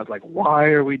summer long. I was like, why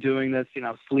are we doing this?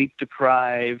 Sleep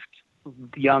deprived,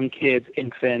 young kids,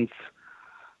 infants.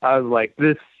 I was like,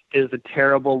 this is a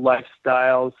terrible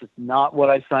lifestyle. This is not what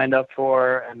I signed up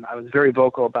for. And I was very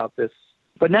vocal about this.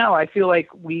 But now I feel like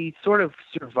we sort of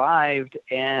survived.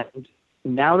 And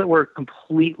now that we're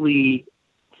completely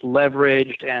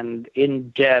leveraged and in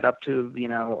debt up to,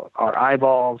 our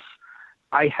eyeballs,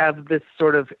 I have this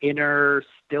sort of inner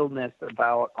stillness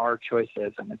about our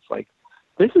choices. And it's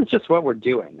this is just what we're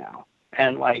doing now.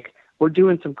 And we're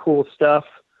doing some cool stuff.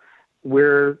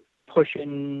 We're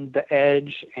pushing the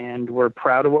edge and we're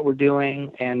proud of what we're doing,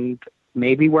 and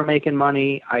maybe we're making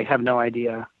money. I have no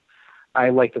idea. I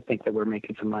like to think that we're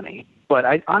making some money, but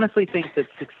I honestly think that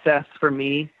success for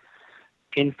me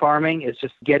in farming is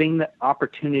just getting the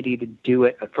opportunity to do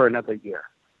it for another year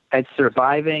and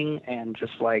surviving and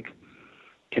just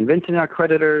convincing our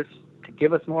creditors to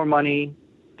give us more money,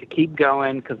 to keep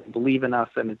going because they believe in us.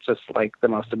 And it's just the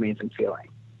most amazing feeling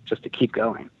just to keep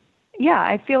going. Yeah,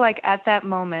 I feel like at that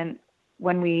moment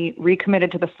when we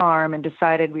recommitted to the farm and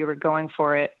decided we were going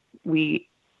for it, we,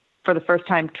 for the first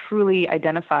time, truly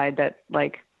identified that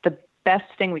the best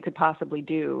thing we could possibly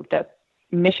do, the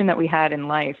mission that we had in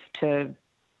life to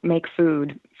make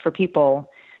food for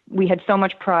people. We had so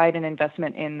much pride and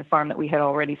investment in the farm that we had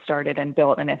already started and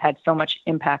built, and it had so much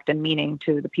impact and meaning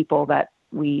to the people that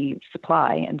we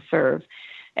supply and serve,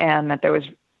 and that there was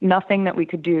nothing that we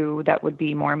could do that would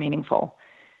be more meaningful.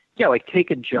 Yeah, take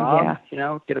a job,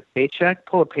 get a paycheck,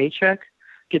 pull a paycheck,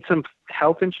 get some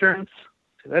health insurance.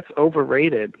 That's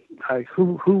overrated.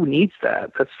 Who needs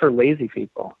that? That's for lazy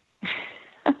people.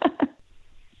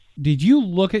 Did you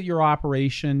look at your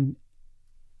operation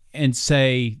and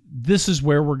say, this is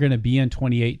where we're going to be in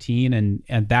 2018,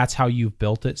 and that's how you've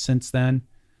built it since then?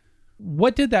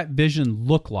 What did that vision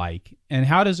look like, and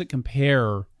how does it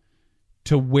compare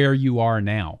to where you are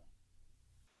now?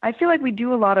 I feel like we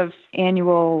do a lot of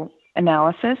annual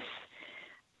analysis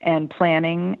and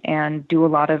planning and do a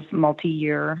lot of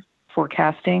multi-year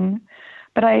forecasting,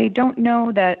 but I don't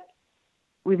know that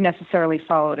we've necessarily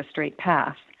followed a straight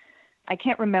path. I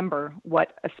can't remember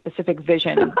what a specific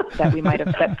vision that we might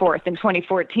have set forth in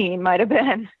 2014 might have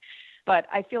been, but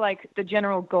I feel like the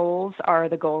general goals are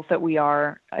the goals that we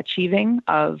are achieving,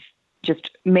 of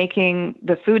just making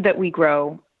the food that we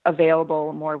grow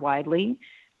available more widely,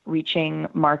 reaching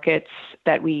markets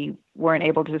that we weren't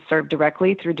able to serve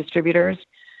directly through distributors.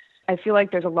 I feel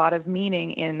like there's a lot of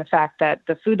meaning in the fact that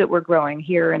the food that we're growing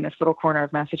here in this little corner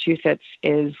of Massachusetts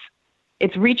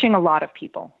it's reaching a lot of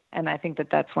people. And I think that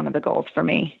that's one of the goals for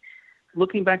me.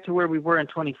 Looking back to where we were in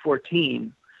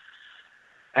 2014,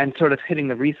 and sort of hitting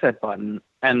the reset button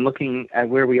and looking at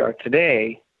where we are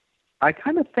today, I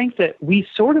kind of think that we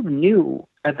sort of knew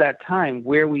at that time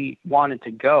where we wanted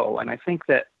to go. And I think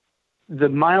that the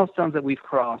milestones that we've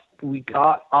crossed, we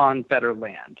got on better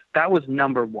land. That was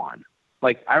number one.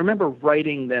 Like, I remember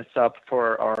writing this up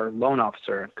for our loan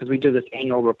officer because we do this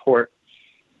annual report.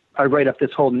 I write up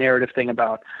this whole narrative thing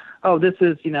about, oh, this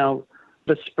is,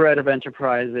 the spread of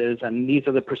enterprises, and these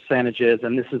are the percentages,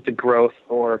 and this is the growth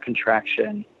or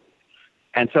contraction.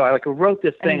 And so I wrote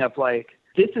this thing of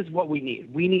this is what we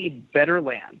need. We need better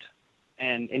land.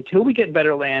 And until we get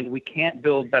better land, we can't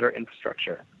build better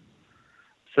infrastructure.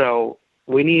 So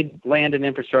we need land and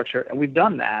infrastructure, and we've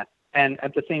done that. And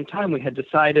at the same time, we had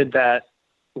decided that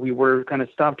we were going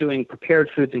to stop doing prepared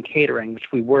foods and catering,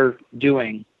 which we were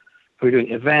doing. We were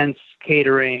doing events,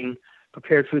 catering,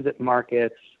 prepared foods at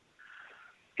markets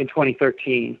in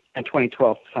 2013 and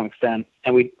 2012 to some extent.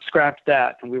 And we scrapped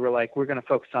that, and we were like, we're going to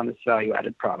focus on this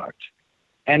value-added product.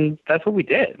 And that's what we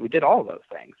did. We did all of those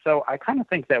things. So I kind of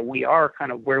think that we are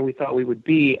kind of where we thought we would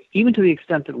be, even to the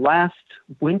extent that last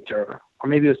winter, or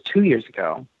maybe it was 2 years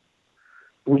ago,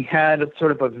 we had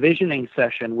sort of a visioning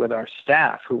session with our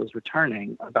staff who was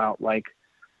returning about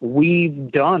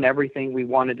we've done everything we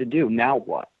wanted to do. Now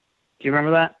what? Do you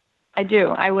remember that? I do.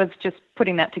 I was just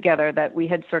putting that together, that we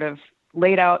had sort of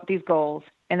laid out these goals,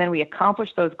 and then we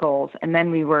accomplished those goals, and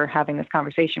then we were having this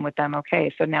conversation with them.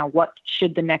 Okay, so now what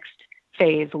should the next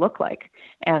phase look like?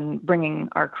 And bringing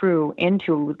our crew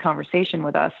into a conversation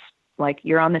with us,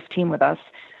 you're on this team with us.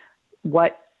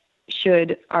 What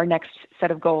should our next set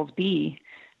of goals be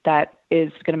that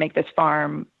is going to make this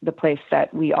farm the place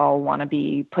that we all want to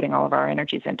be putting all of our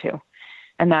energies into?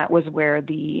 And that was where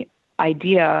the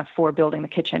idea for building the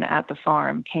kitchen at the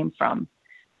farm came from.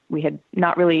 We had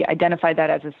not really identified that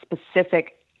as a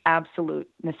specific absolute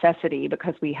necessity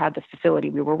because we had the facility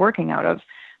we were working out of,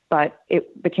 but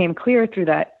it became clear through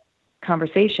that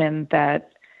conversation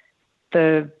that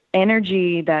the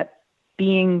energy that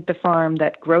being the farm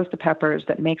that grows the peppers,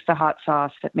 that makes the hot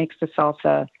sauce, that makes the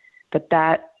salsa,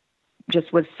 that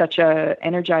just was such a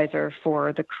energizer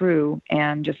for the crew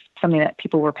and just something that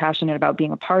people were passionate about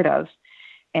being a part of,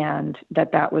 and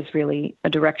that was really a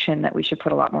direction that we should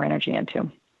put a lot more energy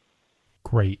into.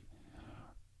 Great.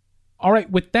 All right.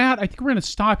 With that, I think we're going to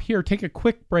stop here, take a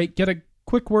quick break, get a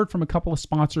quick word from a couple of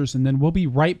sponsors, and then we'll be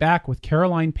right back with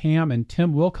Caroline Pam and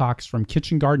Tim Wilcox from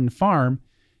Kitchen Garden Farm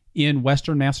in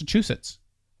Western Massachusetts.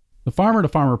 The Farmer to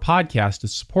Farmer podcast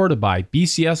is supported by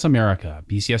BCS America.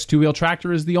 BCS two-wheel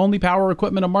tractor is the only power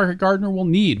equipment a market gardener will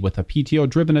need, with a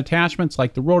PTO-driven attachments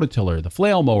like the rototiller, the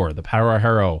flail mower, the power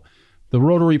harrow, the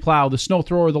rotary plow, the snow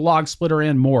thrower, the log splitter,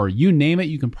 and more. You name it,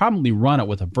 you can probably run it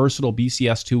with a versatile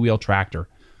BCS two-wheel tractor.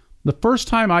 The first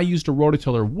time I used a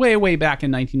rototiller way back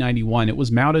in 1991, it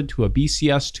was mounted to a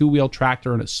BCS two-wheel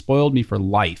tractor, and it spoiled me for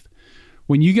life.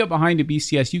 When you get behind a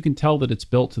BCS, you can tell that it's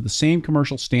built to the same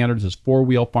commercial standards as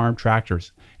four-wheel farm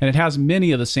tractors, and it has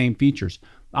many of the same features.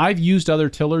 I've used other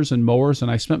tillers and mowers,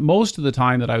 and I spent most of the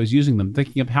time that I was using them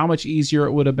thinking of how much easier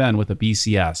it would have been with a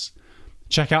BCS.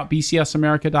 Check out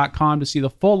bcsamerica.com to see the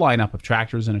full lineup of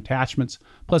tractors and attachments,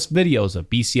 plus videos of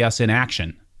BCS in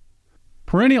action.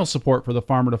 Perennial support for the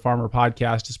Farmer to Farmer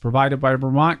podcast is provided by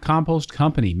Vermont Compost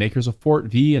Company, makers of Fort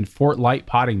V and Fort Light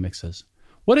potting mixes.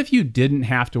 What if you didn't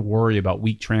have to worry about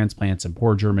weak transplants and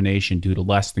poor germination due to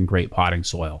less than great potting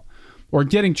soil? Or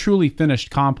getting truly finished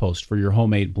compost for your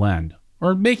homemade blend?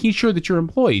 Or making sure that your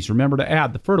employees remember to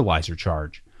add the fertilizer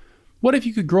charge? What if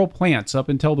you could grow plants up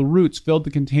until the roots filled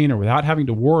the container without having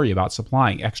to worry about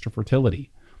supplying extra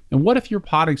fertility? And what if your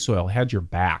potting soil had your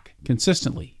back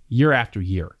consistently, year after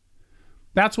year?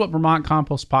 That's what Vermont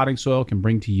Compost potting soil can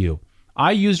bring to you.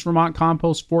 I used Vermont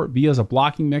Compost Fort V as a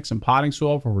blocking mix and potting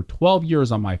soil for over 12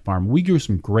 years on my farm. We grew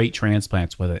some great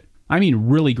transplants with it. I mean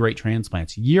really great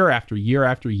transplants, year after year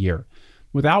after year,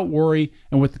 without worry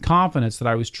and with the confidence that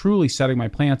I was truly setting my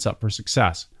plants up for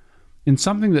success. In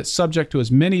something that's subject to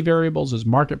as many variables as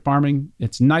market farming,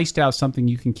 it's nice to have something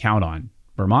you can count on.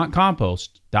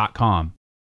 VermontCompost.com.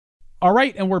 All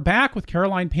right, and we're back with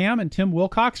Caroline Pam and Tim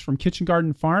Wilcox from Kitchen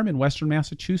Garden Farm in Western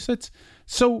Massachusetts.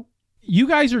 So you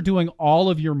guys are doing all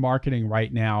of your marketing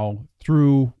right now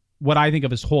through what I think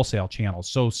of as wholesale channels.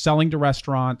 So selling to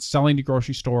restaurants, selling to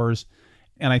grocery stores,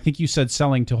 and I think you said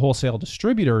selling to wholesale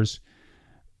distributors.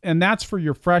 And that's for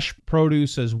your fresh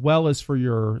produce as well as for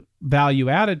your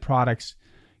value-added products.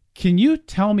 Can you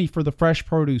tell me for the fresh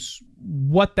produce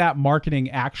what that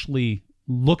marketing actually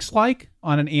looks like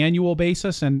on an annual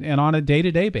basis and on a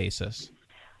day-to-day basis?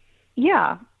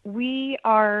 Yeah, we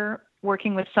are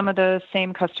working with some of the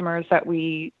same customers that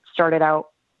we started out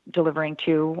delivering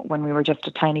to when we were just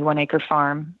a tiny 1-acre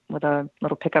farm with a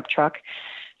little pickup truck.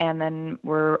 And then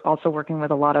we're also working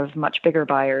with a lot of much bigger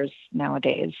buyers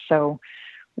nowadays. So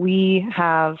we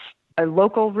have a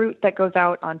local route that goes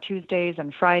out on Tuesdays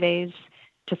and Fridays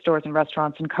to stores and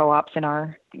restaurants and co-ops in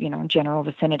our, general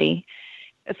vicinity.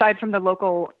 Aside from the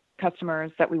local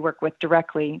customers that we work with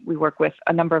directly, we work with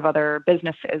a number of other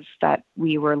businesses that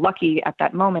we were lucky at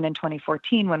that moment in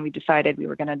 2014 when we decided we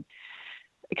were going to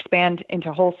expand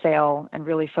into wholesale and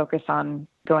really focus on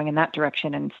going in that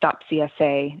direction and stop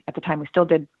CSA. At the time, we still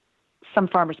did some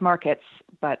farmers markets,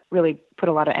 but really put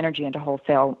a lot of energy into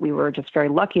wholesale. We were just very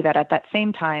lucky that at that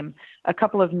same time, a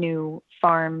couple of new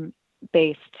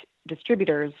farm-based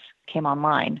distributors came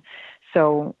online.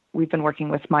 So we've been working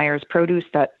with Myers Produce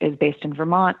that is based in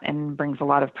Vermont and brings a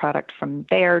lot of product from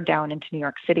there down into New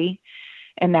York City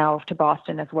and now to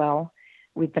Boston as well.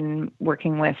 We've been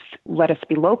working with Let Us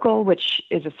Be Local, which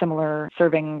is a similar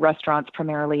serving restaurants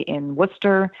primarily in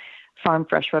Worcester. Farm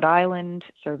Fresh Rhode Island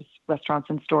serves restaurants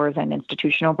and stores and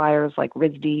institutional buyers like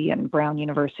RISD and Brown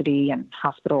University and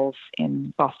hospitals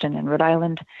in Boston and Rhode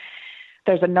Island.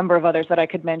 There's a number of others that I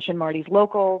could mention. Marty's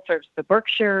Local serves the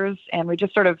Berkshires, and we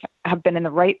just sort of have been in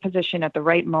the right position at the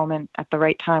right moment, at the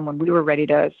right time when we were ready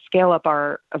to scale up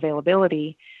our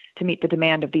availability to meet the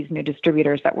demand of these new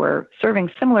distributors that were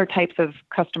serving similar types of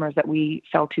customers that we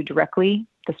sell to directly,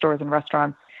 the stores and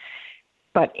restaurants,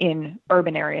 but in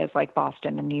urban areas like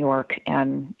Boston and New York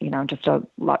and, just a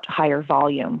lot higher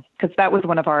volume. Because that was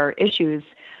one of our issues.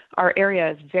 Our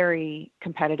area is very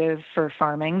competitive for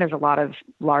farming. There's a lot of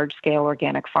large-scale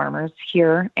organic farmers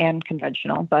here and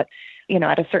conventional. But,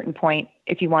 at a certain point,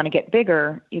 if you want to get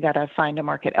bigger, you got to find a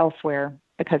market elsewhere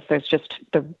because there's just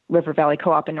the River Valley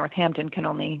Co-op in Northampton can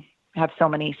only have so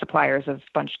many suppliers of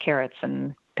bunched carrots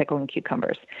and pickle and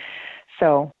cucumbers.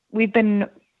 So we've been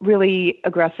really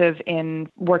aggressive in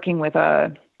working with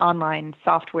a online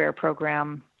software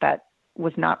program that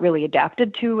was not really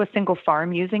adapted to a single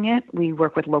farm using it. We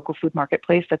work with Local Food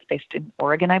Marketplace that's based in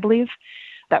Oregon, I believe,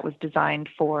 that was designed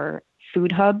for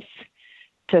food hubs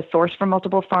to source from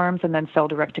multiple farms and then sell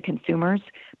direct to consumers.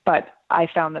 But I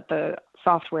found that the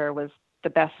software was the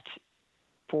best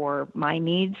for my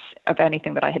needs of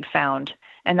anything that I had found.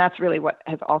 And that's really what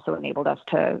has also enabled us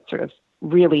to sort of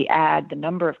really add the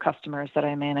number of customers that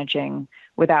I'm managing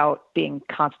without being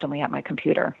constantly at my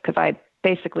computer, because I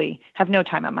basically have no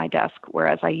time at my desk,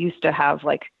 whereas I used to have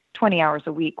like 20 hours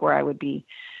a week where I would be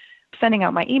sending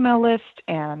out my email list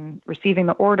and receiving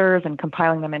the orders and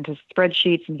compiling them into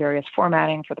spreadsheets and various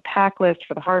formatting for the pack list,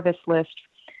 for the harvest list.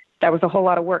 That was a whole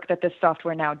lot of work that this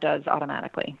software now does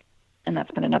automatically. And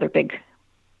that's been another big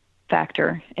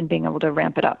factor in being able to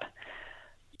ramp it up.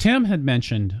 Tim had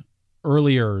mentioned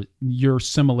earlier your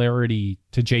similarity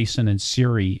to Jason and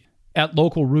Siri at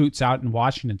Local Roots out in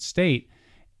Washington State.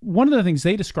 One of the things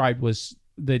they described was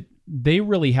that they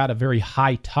really had a very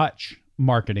high-touch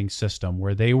marketing system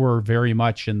where they were very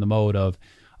much in the mode of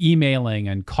emailing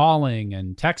and calling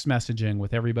and text messaging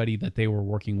with everybody that they were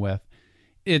working with.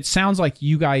 It sounds like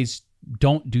you guys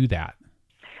don't do that.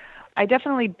 I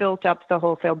definitely built up the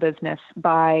wholesale business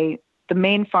by the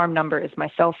main farm number is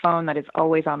my cell phone that is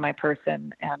always on my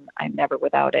person, and I'm never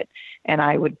without it. And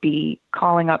I would be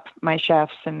calling up my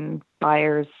chefs and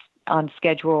buyers on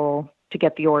schedule to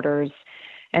get the orders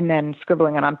and then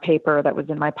scribbling it on paper that was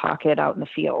in my pocket out in the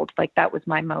field. Like that was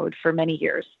my mode for many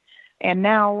years. And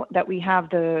now that we have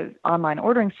the online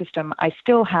ordering system, I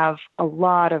still have a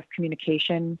lot of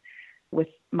communication with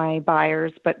my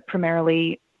buyers, but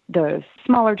primarily the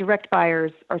smaller direct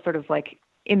buyers are sort of like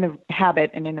in the habit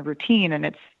and in the routine, and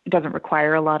it doesn't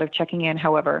require a lot of checking in.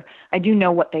 However, I do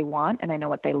know what they want and I know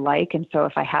what they like. And so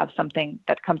if I have something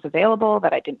that comes available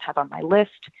that I didn't have on my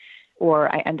list,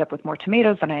 or I end up with more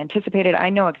tomatoes than I anticipated, I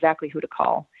know exactly who to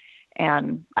call.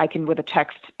 And I can, with a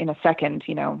text in a second,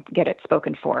 get it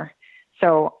spoken for.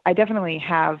 So I definitely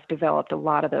have developed a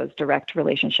lot of those direct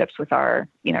relationships with our,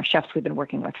 chefs we've been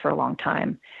working with for a long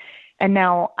time. And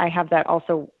now I have that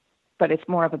also, but it's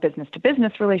more of a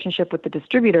business-to-business relationship with the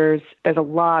distributors. There's a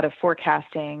lot of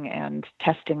forecasting and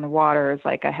testing the waters.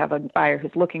 Like I have a buyer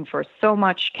who's looking for so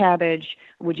much cabbage.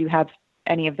 Would you have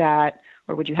any of that?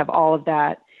 Or would you have all of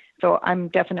that? So I'm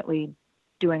definitely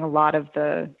doing a lot of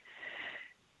the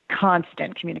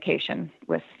constant communication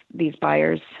with these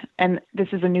buyers. And this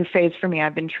is a new phase for me.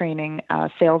 I've been training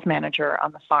a sales manager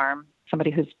on the farm,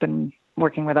 somebody who's been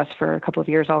working with us for a couple of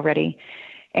years already,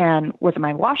 and was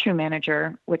my washroom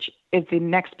manager, which is the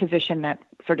next position that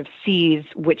sort of sees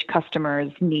which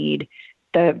customers need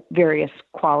the various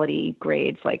quality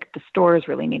grades. Like the stores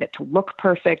really need it to look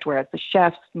perfect, whereas the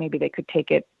chefs, maybe they could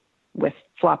take it with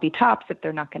floppy tops if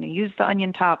they're not going to use the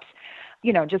onion tops,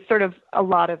 just sort of a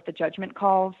lot of the judgment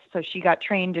calls. So she got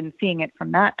trained in seeing it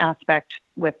from that aspect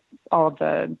with all of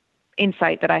the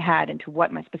insight that I had into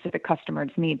what my specific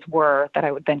customers' needs were that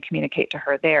I would then communicate to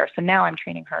her there. So now I'm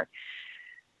training her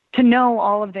to know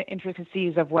all of the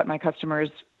intricacies of what my customers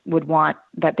would want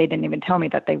that they didn't even tell me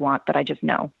that they want, that I just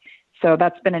know. So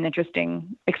that's been an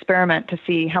interesting experiment to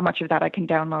see how much of that I can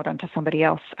download onto somebody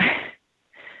else.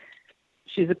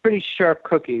 She's a pretty sharp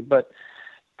cookie, but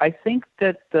I think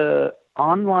that the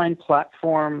online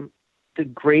platform, the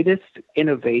greatest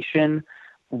innovation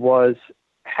was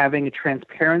having a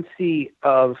transparency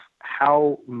of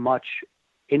how much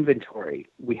inventory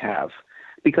we have.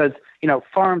 Because,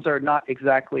 farms are not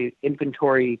exactly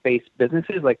inventory-based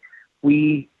businesses. Like,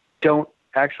 we don't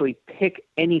actually pick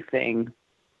anything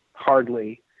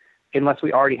hardly unless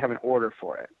we already have an order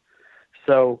for it.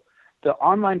 So the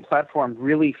online platform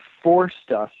really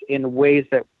forced us in ways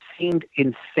that seemed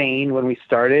insane when we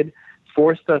started,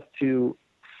 forced us to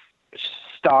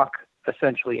stock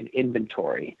essentially an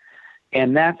inventory.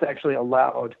 And that's actually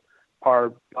allowed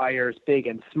our buyers, big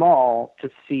and small, to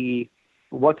see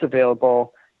what's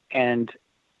available. And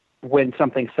when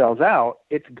something sells out,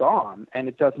 it's gone and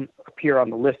it doesn't appear on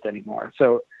the list anymore.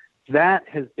 So that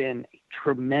has been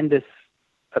tremendous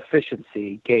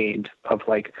efficiency gained of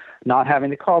like not having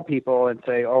to call people and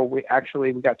say, oh, we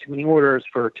got too many orders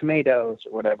for tomatoes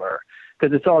or whatever,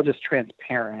 because it's all just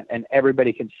transparent and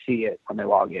everybody can see it when they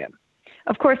log in.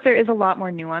 Of course, there is a lot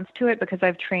more nuance to it because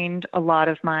I've trained a lot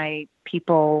of my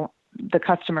people, the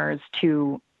customers,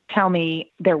 to tell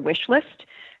me their wish list.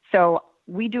 So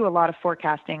we do a lot of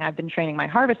forecasting. I've been training my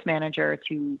harvest manager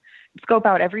to scope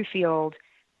out every field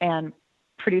and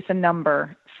produce a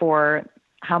number for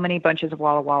how many bunches of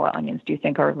Walla Walla onions do you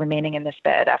think are remaining in this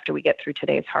bed after we get through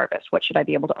today's harvest? What should I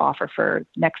be able to offer for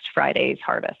next Friday's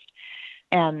harvest?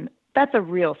 And that's a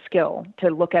real skill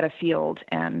to look at a field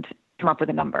and come up with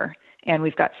a number. And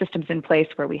we've got systems in place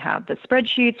where we have the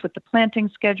spreadsheets with the planting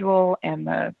schedule and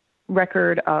the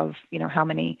record of, how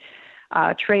many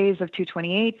trays of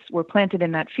 228s were planted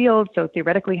in that field. So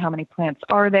theoretically, how many plants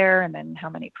are there, and then how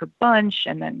many per bunch.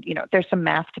 And then, there's some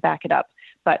math to back it up.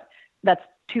 But that's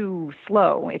too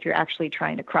slow if you're actually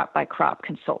trying to crop by crop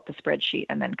consult the spreadsheet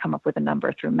and then come up with a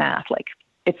number through math. Like,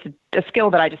 it's a skill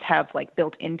that I just have like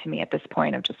built into me at this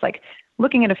point of just like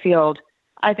looking at a field.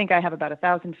 I think I have about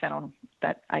 1,000 fennel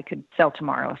that I could sell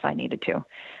tomorrow if I needed to.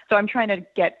 So I'm trying to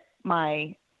get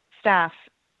my staff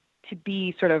to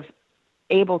be sort of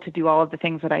able to do all of the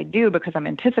things that I do, because I'm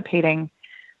anticipating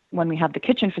when we have the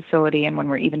kitchen facility and when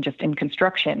we're even just in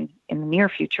construction in the near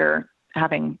future,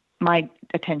 having my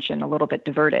attention a little bit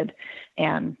diverted.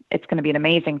 And it's going to be an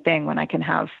amazing thing when I can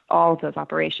have all of those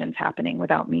operations happening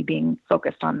without me being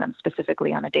focused on them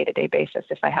specifically on a day-to-day basis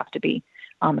if I have to be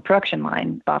on the production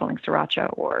line bottling sriracha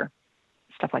or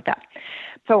stuff like that.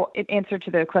 So in answer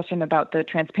to the question about the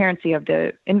transparency of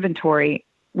the inventory,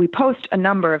 we post a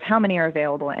number of how many are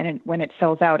available, and when it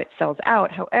sells out, it sells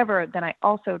out. However, then I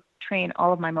also train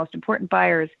all of my most important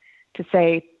buyers to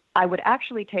say, I would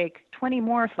actually take 20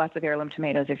 more flats of heirloom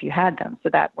tomatoes if you had them, so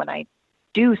that when I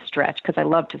do stretch, because I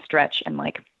love to stretch, and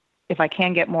like if I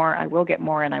can get more, I will get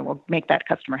more, and I will make that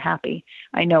customer happy.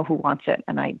 I know who wants it,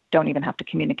 and I don't even have to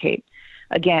communicate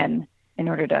again in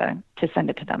order to send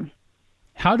it to them.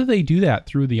 How do they do that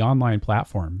through the online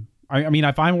platform? I mean,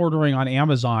 if I'm ordering on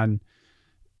Amazon,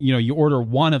 you order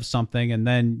one of something and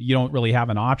then you don't really have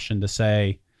an option to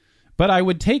say, but I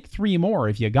would take 3 more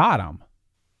if you got them.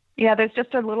 Yeah, there's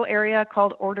just a little area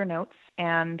called order notes,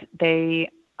 and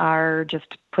they are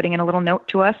just putting in a little note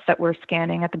to us that we're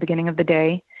scanning at the beginning of the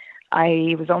day.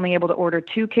 I was only able to order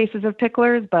 2 cases of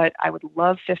picklers, but I would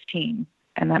love 15,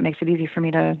 and that makes it easy for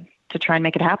me to try and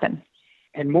make it happen.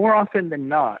 And more often than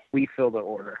not, we fill the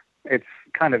order. It's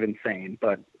kind of insane,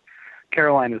 but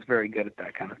Caroline is very good at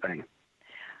that kind of thing.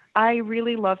 I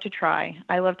really love to try.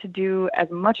 I love to do as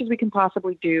much as we can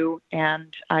possibly do,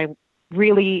 and I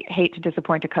really hate to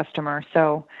disappoint a customer.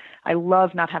 So I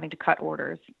love not having to cut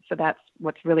orders. So that's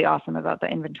what's really awesome about the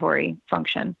inventory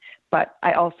function. But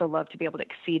I also love to be able to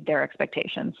exceed their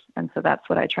expectations. And so that's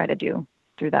what I try to do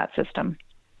through that system.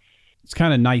 It's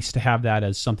kind of nice to have that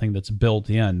as something that's built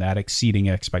in, that exceeding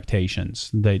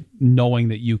expectations, that knowing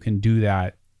that you can do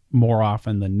that more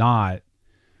often than not.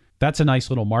 That's a nice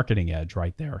little marketing edge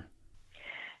right there.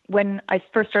 When I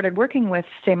first started working with,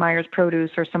 say, Myers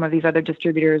Produce or some of these other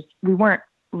distributors, we weren't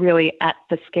really at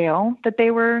the scale that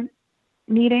they were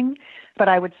needing, but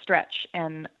I would stretch.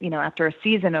 And, after a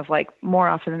season of more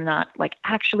often than not,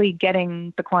 actually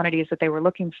getting the quantities that they were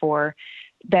looking for,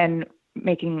 then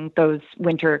making those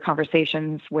winter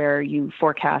conversations where you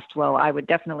forecast, well, I would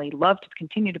definitely love to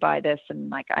continue to buy this. And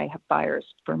like, I have buyers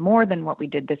for more than what we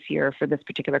did this year for this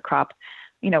particular crop.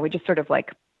 We just sort of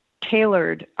like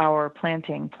tailored our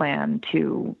planting plan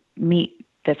to meet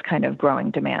this kind of growing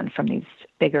demand from these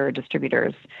bigger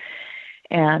distributors.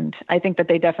 And I think that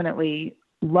they definitely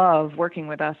love working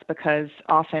with us because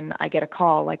often I get a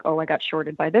call like, oh, I got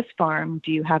shorted by this farm.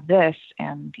 Do you have this?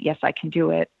 And yes, I can do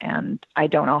it. And I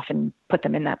don't often put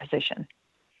them in that position.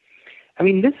 I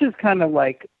mean, this is kind of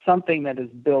like something that is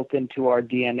built into our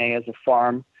DNA as a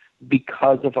farm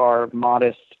because of our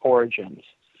modest origins.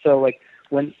 So like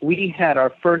when we had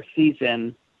our first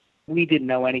season, we didn't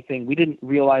know anything. We didn't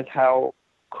realize how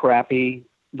crappy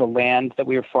the land that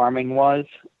we were farming was.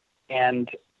 And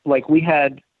like we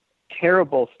had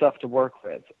terrible stuff to work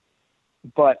with,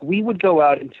 but we would go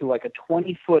out into like a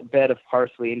 20-foot bed of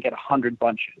parsley and get 100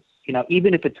 bunches,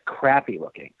 even if it's crappy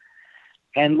looking.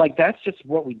 And like, that's just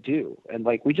what we do. And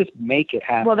like, we just make it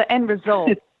happen. Well, the end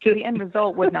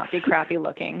result would not be crappy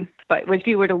looking, but if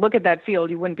you were to look at that field,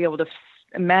 you wouldn't be able to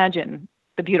imagine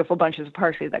the beautiful bunches of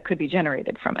parsley that could be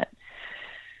generated from it.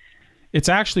 It's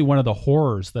actually one of the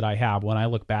horrors that I have when I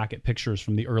look back at pictures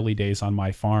from the early days on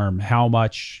my farm,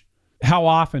 how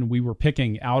often we were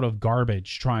picking out of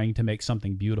garbage trying to make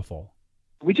something beautiful.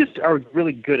 We just are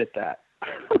really good at that.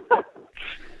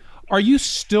 Are you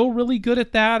still really good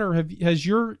at that, or has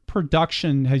your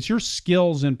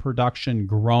skills in production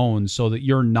grown so that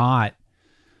you're not,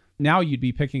 now you'd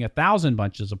be picking 1,000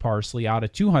 bunches of parsley out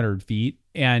of 200 feet.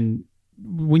 And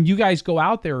when you guys go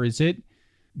out there,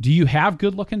 do you have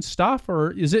good looking stuff,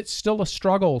 or is it still a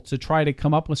struggle to try to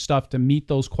come up with stuff to meet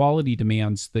those quality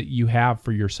demands that you have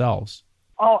for yourselves?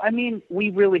 Oh, I mean, we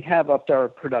really have upped our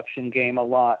production game a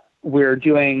lot. We're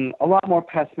doing a lot more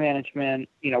pest management.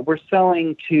 We're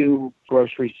selling to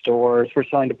grocery stores. We're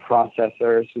selling to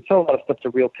processors. We sell a lot of stuff to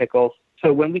Real Pickles.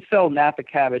 So when we sell Napa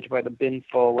cabbage by the bin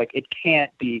full, like it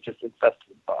can't be just infested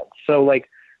with bugs. So like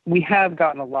we have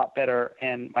gotten a lot better,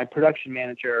 and my production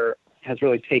manager has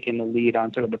really taken the lead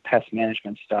on sort of the pest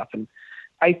management stuff. And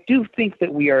I do think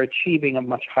that we are achieving a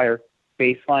much higher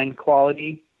baseline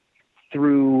quality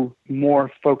through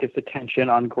more focused attention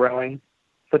on growing.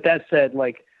 But that said,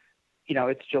 like,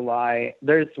 it's July,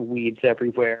 there's weeds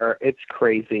everywhere. It's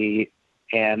crazy.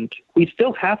 And we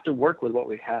still have to work with what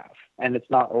we have. And it's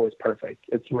not always perfect.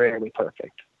 It's rarely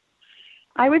perfect.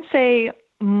 I would say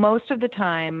most of the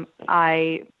time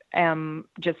I am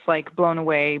just like blown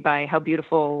away by how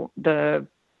beautiful the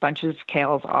bunches of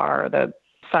kales are, the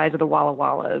size of the Walla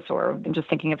Wallas, or I'm just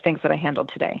thinking of things that I handled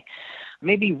today.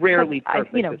 Maybe rarely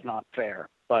perfect is not fair,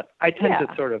 but I tend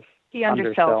to sort of he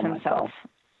undersells himself.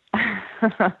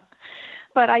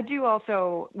 But I do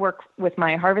also work with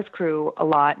my harvest crew a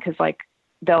lot because like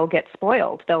they'll get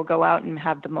spoiled. They'll go out and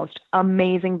have the most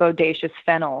amazing bodacious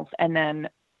fennels, and then,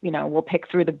 we'll pick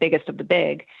through the biggest of the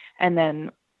big, and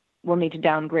then we'll need to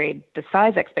downgrade the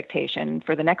size expectation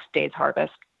for the next day's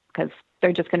harvest because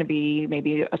they're just going to be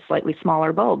maybe a slightly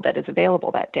smaller bulb that is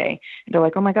available that day. And they're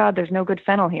like, oh my God, there's no good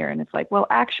fennel here. And it's like, well,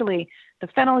 actually, the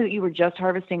fennel that you were just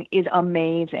harvesting is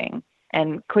amazing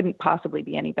and couldn't possibly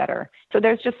be any better. So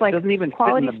there's just like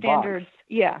quality standards.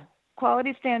 Yeah.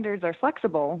 Quality standards are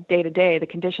flexible day to day. The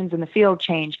conditions in the field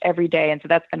change every day. And so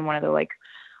that's been one of the like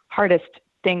hardest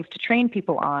things to train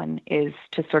people on, is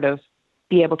to sort of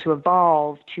be able to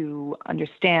evolve to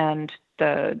understand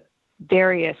the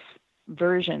various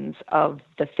versions of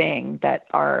the thing that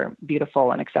are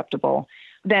beautiful and acceptable.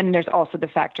 Then there's also the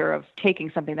factor of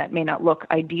taking something that may not look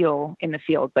ideal in the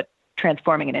field, but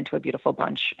transforming it into a beautiful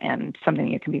bunch and something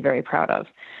you can be very proud of.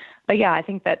 But yeah, I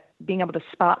think that being able to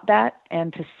spot that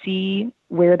and to see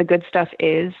where the good stuff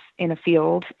is in a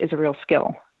field is a real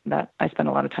skill that I spend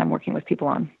a lot of time working with people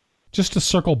on. Just to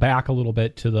circle back a little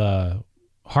bit to the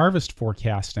harvest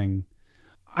forecasting,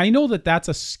 I know that that's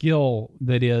a skill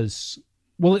that is,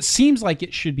 well, it seems like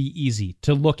it should be easy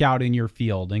to look out in your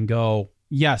field and go,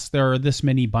 yes, there are this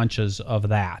many bunches of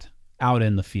that out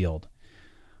in the field.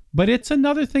 But it's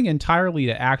another thing entirely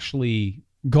to actually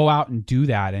go out and do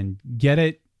that and get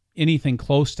it anything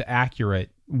close to accurate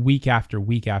week after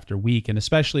week after week. And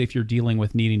especially if you're dealing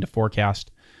with needing to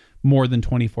forecast more than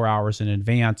 24 hours in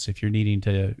advance, if you're needing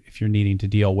to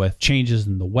deal with changes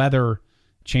in the weather,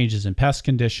 changes in pest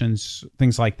conditions,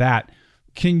 things like that.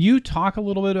 Can you talk a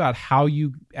little bit about how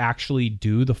you actually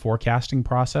do the forecasting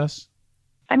process?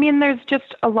 I mean, there's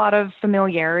just a lot of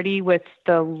familiarity with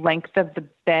the length of the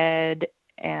bed.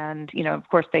 And, of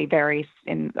course, they vary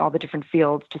in all the different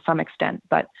fields to some extent,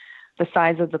 but the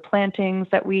size of the plantings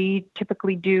that we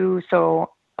typically do. So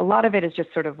a lot of it is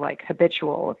just sort of like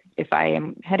habitual. If I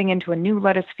am heading into a new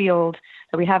lettuce field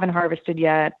that we haven't harvested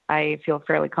yet, I feel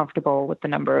fairly comfortable with the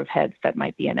number of heads that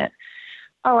might be in it.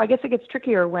 Oh, I guess it gets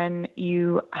trickier when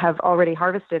you have already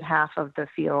harvested half of the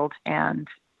field and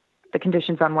the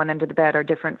conditions on one end of the bed are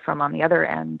different from on the other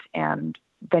end. And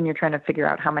then you're trying to figure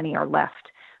out how many are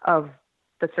left of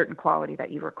the certain quality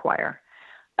that you require.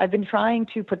 I've been trying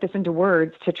to put this into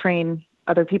words to train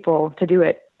other people to do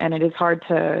it, and it is hard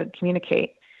to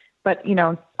communicate. But,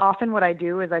 often what I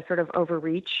do is I sort of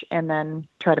overreach and then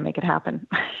try to make it happen.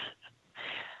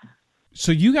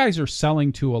 So you guys are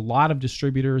selling to a lot of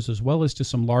distributors as well as to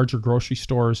some larger grocery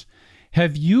stores.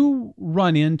 Have you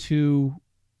run into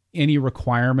any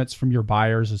requirements from your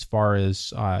buyers as far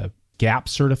as GAP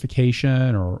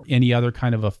certification or any other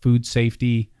kind of a food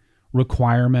safety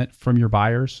requirement from your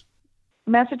buyers?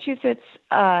 Massachusetts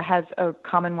has a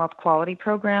Commonwealth Quality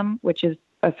Program, which is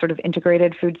a sort of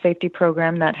integrated food safety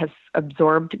program that has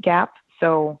absorbed GAP.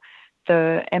 So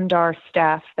the MDAR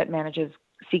staff that manages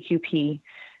CQP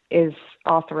is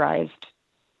authorized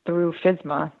through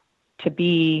FSMA to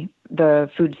be the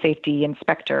food safety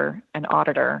inspector and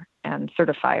auditor and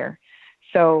certifier.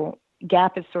 So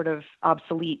GAP is sort of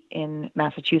obsolete in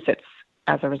Massachusetts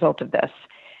as a result of this.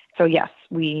 So yes,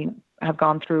 we have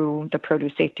gone through the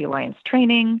Produce Safety Alliance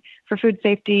training for food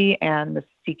safety and the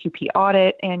CQP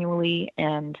audit annually,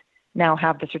 and now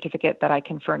have the certificate that I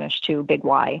can furnish to Big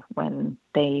Y when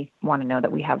they want to know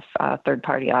that we have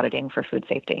third-party auditing for food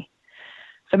safety.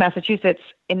 So Massachusetts,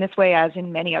 in this way, as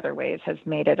in many other ways, has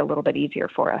made it a little bit easier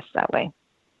for us that way.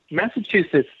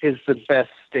 Massachusetts is the best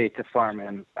state to farm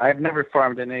in. I've never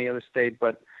farmed in any other state,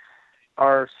 but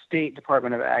our state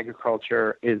Department of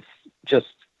Agriculture is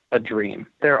just a dream.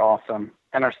 They're awesome.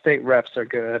 And our state reps are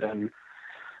good. And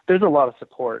there's a lot of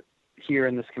support here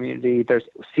in this community. There's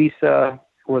CISA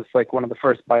was like one of the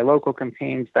first buy local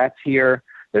campaigns. That's here.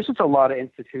 There's just a lot of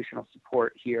institutional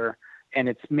support here. And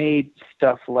it's made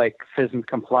stuff like FSMA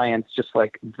compliance just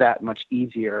like that much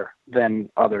easier than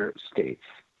other states.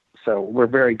 So we're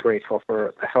very grateful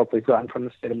for the help we've gotten from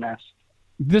the state of Mass.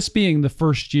 This being the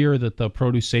first year that the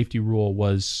produce safety rule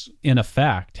was in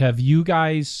effect, have you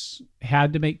guys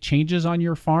had to make changes on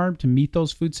your farm to meet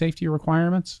those food safety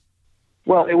requirements?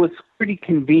 Well, it was pretty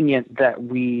convenient that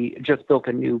we just built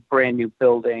a brand new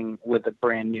building with a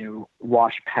brand new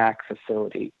wash pack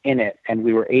facility in it. And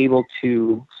we were able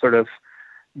to sort of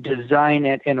design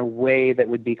it in a way that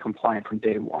would be compliant from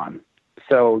day one.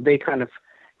 So they kind of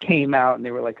came out and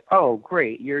they were like, oh,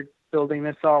 great, you're building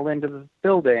this all into the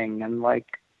building. And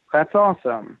like, that's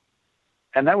awesome.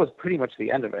 And that was pretty much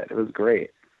the end of it. It was great.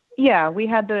 Yeah, we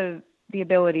had the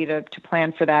ability to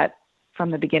plan for that from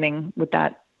the beginning with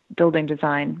that building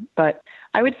design. But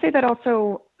I would say that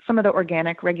also some of the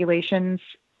organic regulations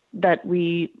that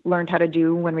we learned how to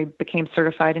do when we became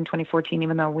certified in 2014,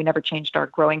 even though we never changed our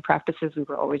growing practices, we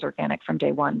were always organic from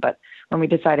day one. But when we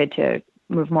decided to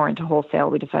move more into wholesale,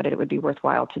 we decided it would be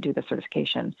worthwhile to do the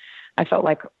certification. I felt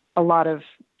like a lot of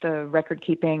the record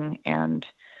keeping and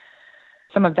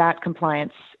some of that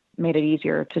compliance made it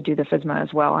easier to do the FSMA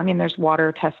as well. I mean, there's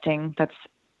water testing that's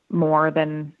more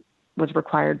than was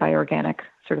required by organic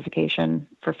certification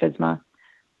for FSMA,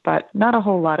 but not a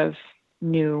whole lot of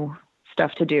new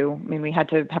stuff to do. I mean, we had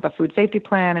to have a food safety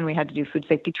plan and we had to do food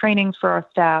safety trainings for our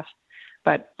staff,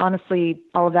 but honestly,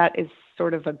 all of that is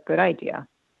sort of a good idea.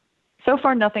 So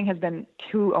far, nothing has been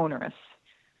too onerous.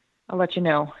 I'll let you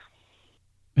know.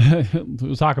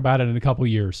 We'll talk about it in a couple of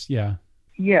years. Yeah.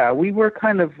 Yeah, we were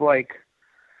kind of like,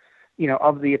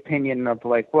 of the opinion of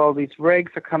like, well, these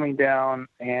regs are coming down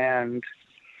and,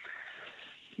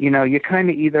 you kind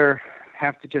of either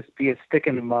have to just be a stick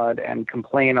in the mud and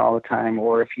complain all the time,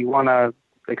 or if you want to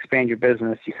expand your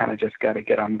business, you kind of just got to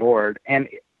get on board. And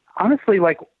honestly,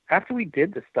 like after we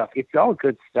did this stuff, it's all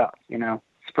good stuff,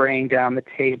 spraying down the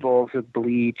tables with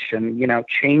bleach and,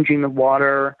 changing the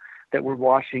water that we're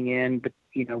washing in, but,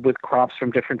 with crops from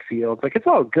different fields. Like it's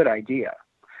all a good idea.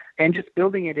 And just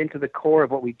building it into the core of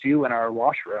what we do in our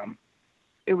washroom.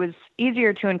 It was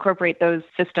easier to incorporate those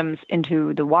systems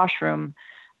into the washroom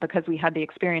because we had the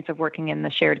experience of working in the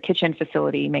shared kitchen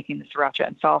facility, making the sriracha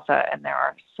and salsa. And there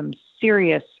are some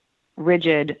serious,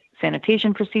 rigid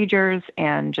sanitation procedures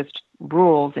and just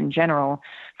rules in general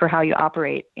for how you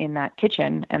operate in that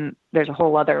kitchen. And there's a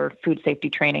whole other food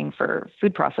safety training for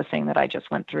food processing that I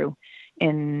just went through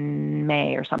in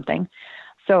May or something.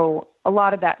 So a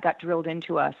lot of that got drilled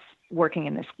into us working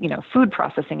in this, food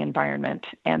processing environment.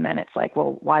 And then it's like,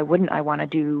 well, why wouldn't I want to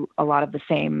do a lot of the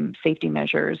same safety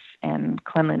measures and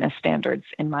cleanliness standards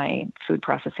in my food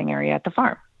processing area at the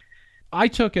farm? I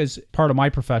took as part of my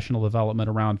professional development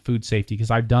around food safety,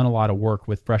 because I've done a lot of work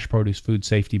with fresh produce food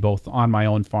safety, both on my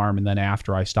own farm and then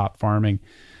after I stopped farming.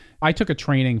 I took a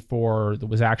training that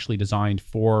was actually designed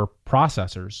for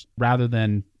processors rather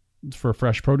than for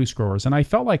fresh produce growers. And I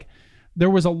felt like there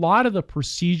was a lot of the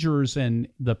procedures and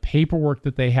the paperwork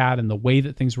that they had and the way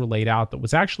that things were laid out that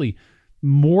was actually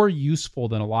more useful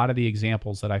than a lot of the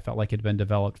examples that I felt like had been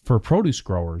developed for produce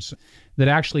growers, that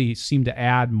actually seemed to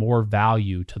add more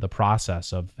value to the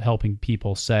process of helping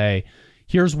people say,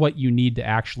 here's what you need to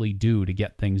actually do to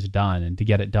get things done and to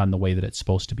get it done the way that it's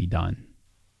supposed to be done.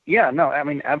 Yeah, no, I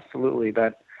mean, absolutely.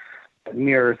 That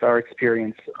mirrors our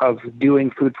experience of doing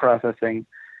food processing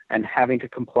and having to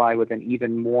comply with an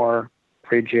even more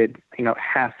rigid,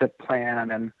 HACCP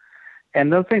plan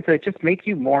and those things that just make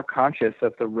you more conscious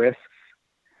of the risks,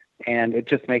 and it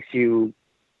just makes you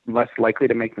less likely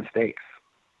to make mistakes.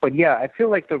 But yeah, I feel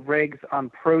like the regs on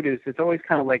produce, it's always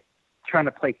kind of like trying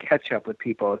to play catch up with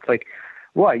people. It's like,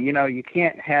 what, you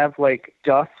can't have like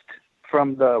dust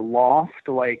from the loft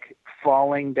like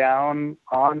falling down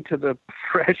onto the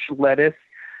fresh lettuce.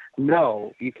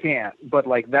 No, you can't. But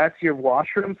like that's your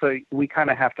washroom, so we kind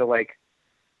of have to like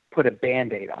put a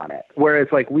Band-Aid on it. Whereas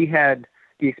like we had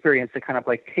the experience to kind of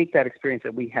like take that experience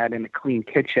that we had in a clean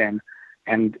kitchen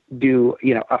and do,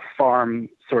 a farm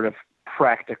sort of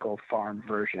practical farm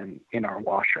version in our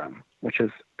washroom, which is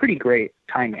pretty great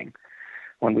timing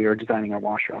when we were designing our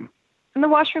washroom. And the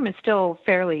washroom is still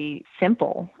fairly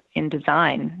simple in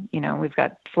design. We've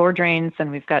got floor drains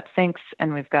and we've got sinks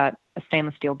and we've got a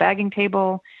stainless steel bagging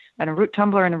table and a root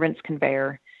tumbler and a rinse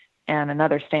conveyor and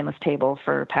another stainless table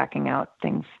for packing out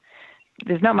things.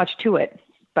 There's not much to it,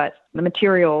 but the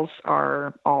materials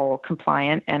are all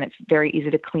compliant and it's very easy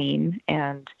to clean.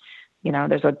 And,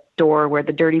 there's a door where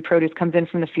the dirty produce comes in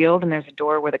from the field and there's a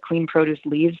door where the clean produce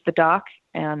leaves the dock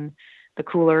and the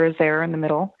cooler is there in the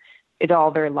middle. It's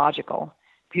all very logical.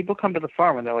 People come to the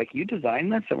farm and they're like, you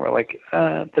designed this? And we're like,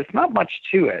 there's not much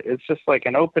to it. It's just like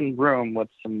an open room with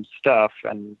some stuff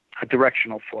and a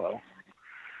directional flow.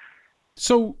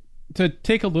 So to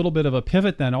take a little bit of a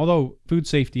pivot then, although food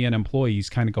safety and employees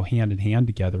kind of go hand in hand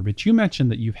together, but you mentioned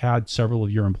that you've had several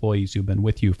of your employees who've been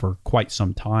with you for quite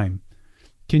some time.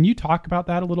 Can you talk about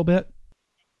that a little bit?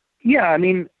 Yeah, I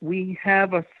mean, we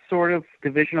have a sort of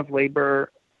division of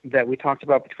labor that we talked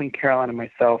about between Caroline and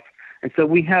myself. And so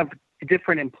we have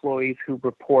different employees who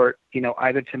report,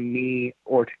 either to me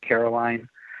or to Caroline.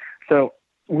 So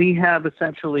we have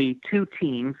essentially two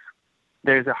teams.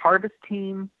 There's a harvest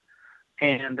team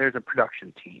and there's a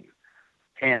production team.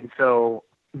 And so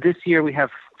this year we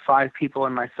have 5 people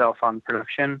and myself on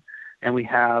production, and we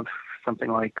have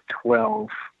something like 12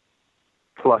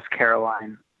 plus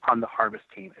Caroline on the harvest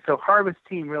team. So harvest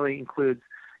team really includes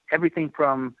everything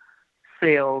from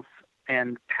sales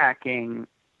and packing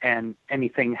and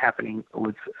anything happening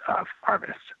with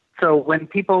harvest. So when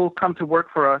people come to work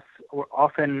for us,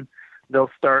 often they'll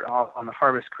start off on the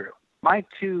harvest crew. My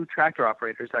 2 tractor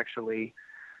operators actually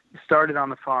started on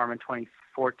the farm in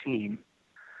 2014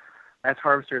 as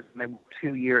harvesters, and they worked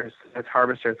 2 years as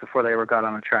harvesters before they ever got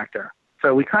on a tractor.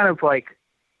 So we kind of like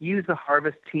use the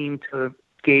harvest team to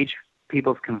gauge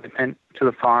people's commitment to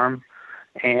the farm,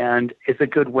 and it's a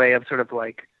good way of sort of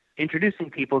like introducing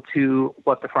people to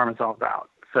what the farm is all about.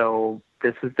 So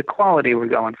this is the quality we're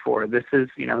going for. This is,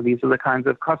 these are the kinds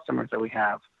of customers that we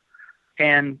have.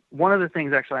 And one of the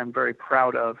things actually I'm very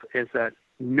proud of is that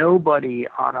nobody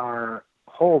on our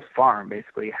whole farm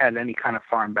basically had any kind of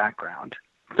farm background.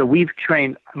 So we've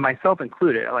trained, myself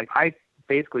included, like I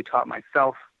basically taught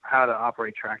myself how to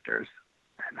operate tractors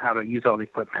and how to use all the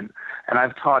equipment. And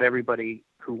I've taught everybody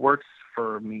who works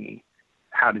for me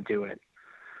how to do it.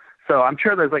 So I'm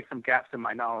sure there's like some gaps in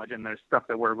my knowledge and there's stuff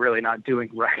that we're really not doing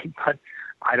right, but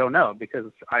I don't know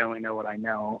because I only know what I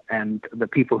know. And the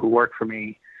people who work for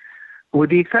me,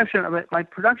 with the exception of it, my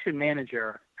production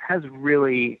manager has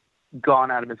really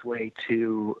gone out of his way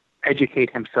to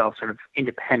educate himself sort of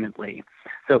independently.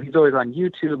 So he's always on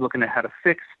YouTube looking at how to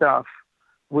fix stuff,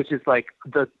 which is like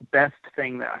the best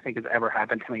thing that I think has ever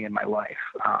happened to me in my life.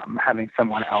 Having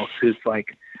someone else who's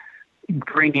like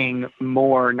bringing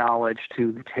more knowledge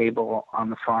to the table on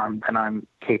the farm than I'm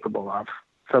capable of.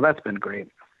 So that's been great.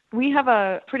 We have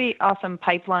a pretty awesome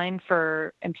pipeline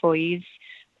for employees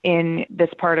in this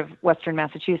part of Western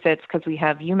Massachusetts because we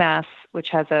have UMass, which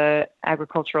has the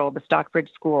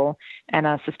Stockbridge School, and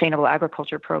a sustainable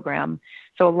agriculture program.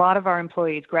 So a lot of our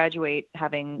employees graduate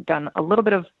having done a little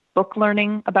bit of book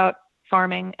learning about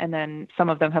farming, and then some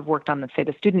of them have worked on, let's say,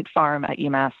 the student farm at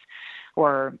UMass,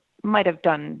 or might have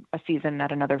done a season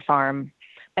at another farm.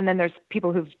 And then there's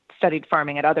people who've studied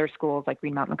farming at other schools like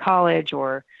Green Mountain College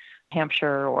or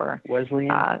Hampshire or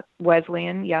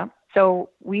Wesleyan. Yeah. So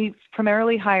we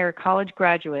primarily hire college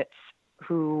graduates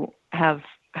who have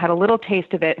had a little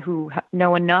taste of it, who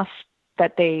know enough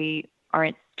that they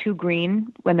aren't too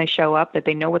green when they show up, that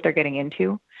they know what they're getting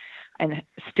into and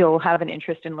still have an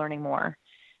interest in learning more.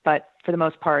 But for the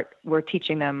most part, we're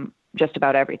teaching them just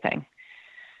about everything.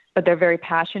 But they're very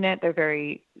passionate. They're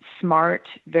very smart,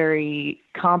 very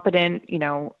competent.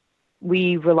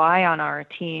 We rely on our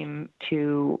team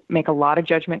to make a lot of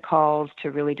judgment calls,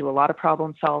 to really do a lot of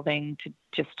problem solving, to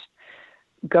just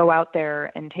go out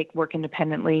there and take work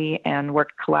independently and work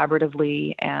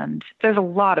collaboratively. And there's a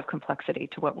lot of complexity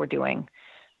to what we're doing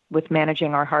with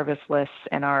managing our harvest lists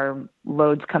and our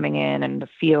loads coming in and the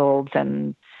fields.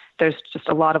 And there's just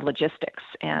a lot of logistics,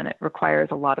 and it requires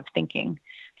a lot of thinking.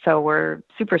 So we're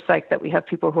super psyched that we have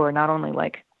people who are not only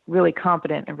really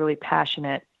competent and really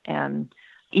passionate and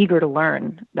eager to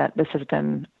learn, that this has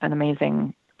been an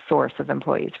amazing source of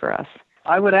employees for us.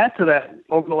 I would add to that,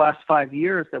 over the last 5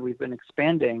 years that we've been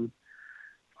expanding,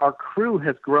 our crew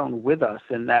has grown with us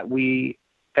in that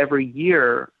every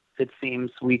year, it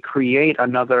seems, we create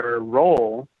another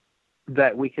role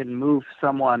that we can move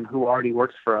someone who already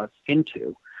works for us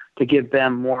into, to give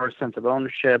them more sense of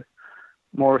ownership,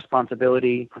 more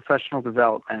responsibility, professional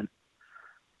development,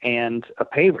 and a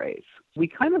pay raise. We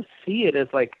kind of see it as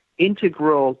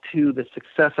integral to the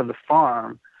success of the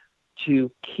farm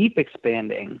to keep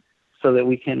expanding so that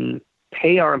we can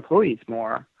pay our employees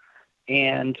more,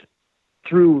 and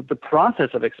through the process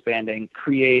of expanding,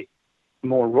 create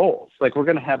more roles. We're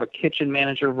going to have a kitchen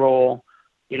manager role,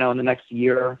 in the next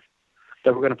year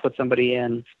that we're going to put somebody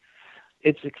in.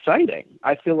 It's exciting.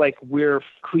 I feel like we're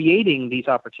creating these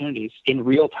opportunities in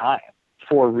real time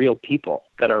for real people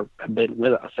that have been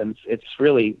with us. And it's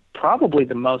really probably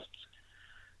the most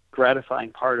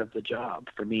gratifying part of the job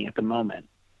for me at the moment.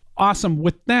 Awesome.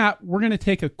 With that, we're going to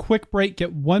take a quick break,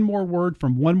 get one more word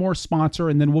from one more sponsor,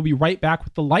 and then we'll be right back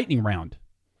with the lightning round.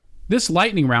 This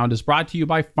lightning round is brought to you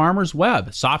by Farmers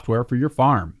Web, software for your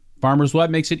farm. Farmers Web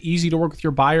makes it easy to work with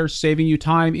your buyers, saving you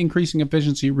time, increasing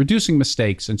efficiency, reducing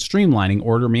mistakes, and streamlining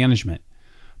order management.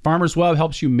 Farmers Web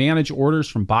helps you manage orders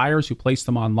from buyers who place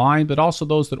them online, but also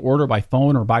those that order by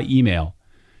phone or by email.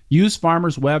 Use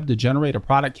Farmers Web to generate a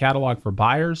product catalog for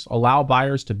buyers, allow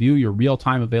buyers to view your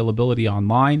real-time availability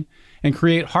online, and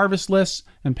create harvest lists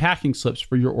and packing slips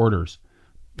for your orders.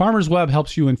 Farmers Web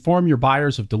helps you inform your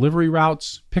buyers of delivery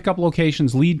routes, pickup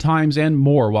locations, lead times, and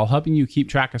more while helping you keep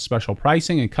track of special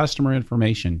pricing and customer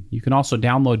information. You can also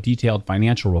download detailed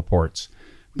financial reports.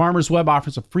 Farmers Web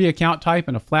offers a free account type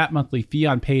and a flat monthly fee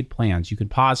on paid plans. You can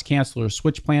pause, cancel, or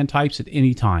switch plan types at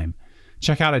any time.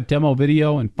 Check out a demo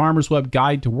video and Farmers Web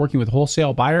guide to working with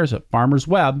wholesale buyers at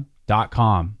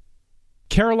farmersweb.com.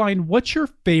 Caroline, what's your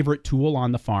favorite tool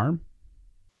on the farm?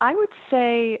 I would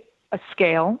say a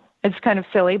scale. It's kind of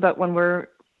silly, but when we're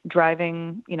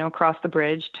driving, across the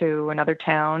bridge to another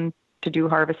town to do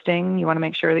harvesting, you want to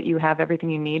make sure that you have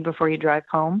everything you need before you drive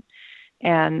home.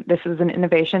 And this is an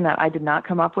innovation that I did not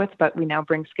come up with, but we now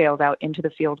bring scales out into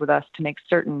the field with us to make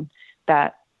certain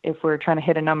that if we're trying to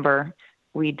hit a number,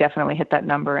 we definitely hit that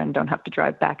number and don't have to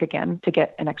drive back again to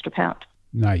get an extra pound.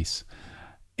 Nice.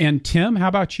 And Tim, how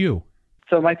about you?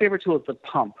 So my favorite tool is the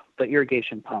pump, the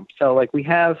irrigation pump. So we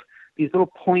have these little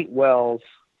point wells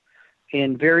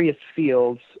in various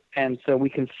fields, and so we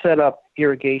can set up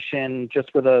irrigation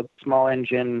just with a small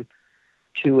engine,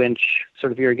 2-inch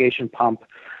sort of irrigation pump.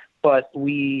 But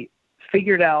we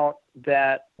figured out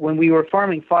that when we were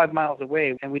farming 5 miles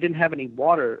away and we didn't have any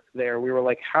water there, we were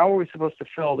like, how are we supposed to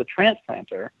fill the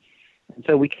transplanter? And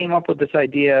so we came up with this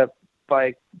idea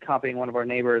by copying one of our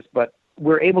neighbors, but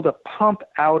we're able to pump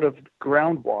out of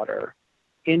groundwater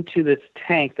into this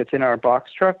tank that's in our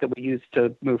box truck that we use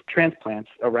to move transplants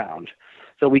around.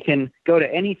 So we can go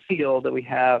to any field that we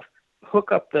have,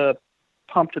 hook up the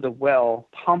pump to the well,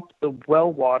 pump the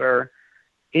well water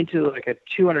into a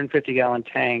 250-gallon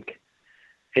tank.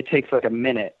 It takes a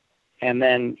minute. And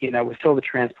then, we fill the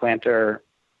transplanter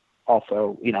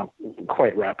also,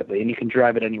 quite rapidly, and you can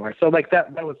drive it anywhere. So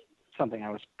that was something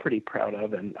I was pretty proud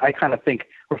of, and I kind of think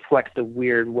reflects the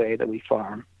weird way that we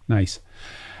farm. Nice.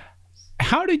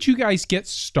 How did you guys get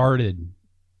started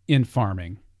in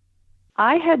farming?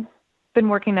 I had been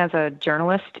working as a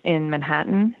journalist in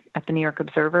Manhattan at the New York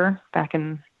Observer back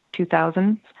in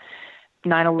 2000.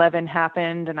 9/11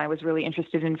 happened, and I was really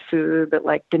interested in food, but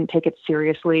didn't take it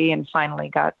seriously, and finally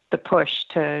got the push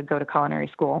to go to culinary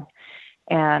school.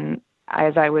 And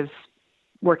as I was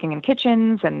working in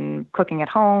kitchens and cooking at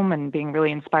home and being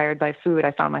really inspired by food,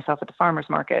 I found myself at the farmer's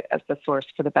market as the source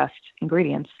for the best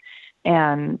ingredients,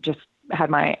 and just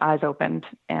had my eyes opened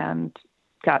and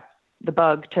got the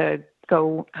bug to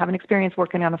go have an experience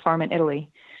working on a farm in Italy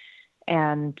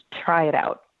and try it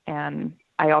out. And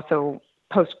I also,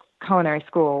 post culinary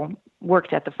school,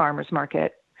 worked at the farmer's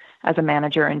market as a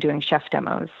manager and doing chef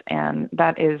demos. And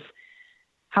that is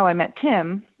how I met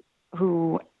Tim,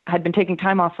 who had been taking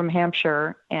time off from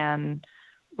Hampshire and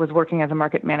was working as a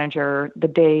market manager. The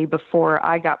day before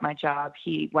I got my job,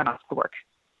 he went off to work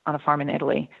on a farm in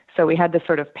Italy. So we had this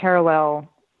sort of parallel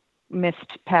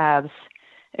missed paths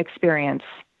experience.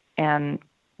 And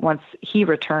once he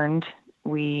returned,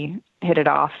 we hit it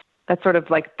off. That's sort of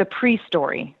like the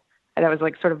pre-story. That was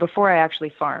like sort of before I actually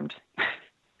farmed.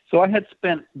 So I had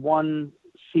spent one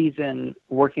season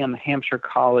working on the Hampshire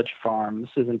College farm.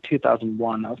 This is in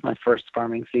 2001. That was my first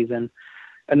farming season.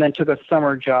 And then took a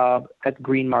summer job at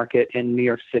Green Market in New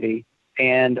York City.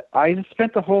 And I just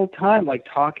spent the whole time like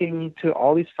talking to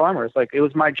all these farmers. Like it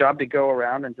was my job to go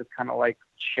around and just kind of like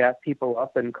chat people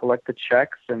up and collect the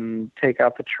checks and take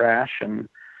out the trash. And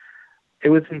it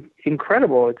was an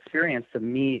incredible experience to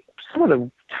meet some of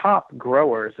the top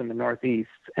growers in the Northeast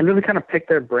and really kind of pick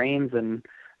their brains. And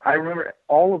I remember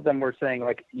all of them were saying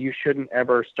like, you shouldn't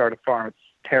ever start a farm. It's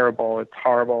terrible. It's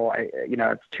horrible.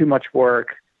 It's too much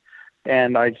work.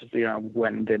 And I just,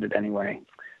 went and did it anyway.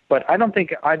 But I don't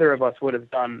think either of us would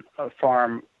have done a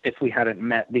farm if we hadn't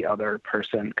met the other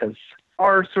person, because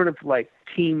our sort of like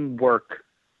teamwork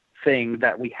thing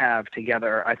that we have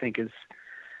together, I think is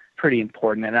pretty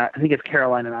important. And I think if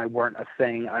Caroline and I weren't a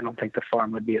thing, I don't think the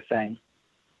farm would be a thing.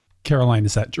 Caroline,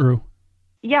 is that true?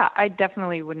 Yeah, I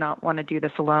definitely would not want to do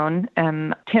this alone.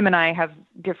 And Tim and I have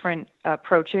different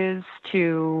approaches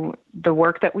to the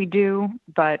work that we do,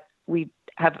 but we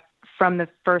have, from the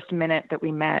first minute that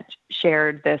we met,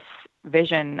 shared this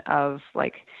vision of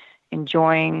like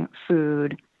enjoying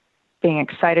food, being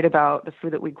excited about the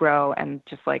food that we grow, and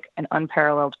just like an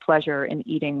unparalleled pleasure in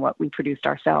eating what we produced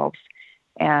ourselves.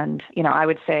 And, I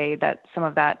would say that some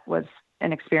of that was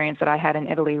an experience that I had in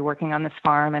Italy working on this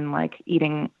farm and like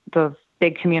eating the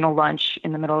big communal lunch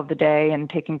in the middle of the day and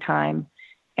taking time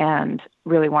and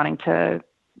really wanting to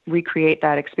recreate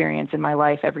that experience in my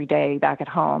life every day back at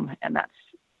home. And that's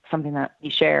something that we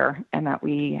share and that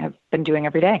we have been doing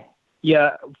every day.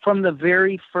 Yeah, from the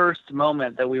very first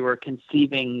moment that we were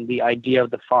conceiving the idea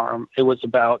of the farm, it was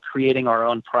about creating our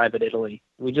own private Italy.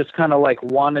 We just kind of like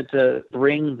wanted to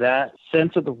bring that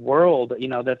sense of the world,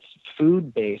 that's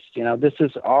food based. This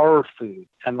is our food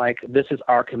and like this is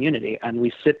our community. And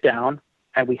we sit down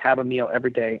and we have a meal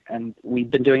every day. And we've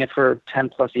been doing it for 10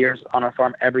 plus years on our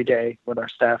farm every day with our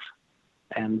staff.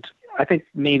 And I think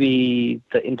maybe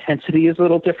the intensity is a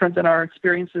little different than our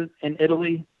experiences in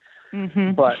Italy.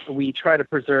 Mm-hmm. But we try to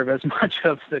preserve as much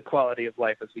of the quality of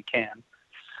life as we can.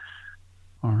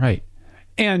 All right.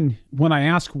 And when I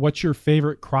ask what's your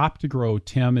favorite crop to grow,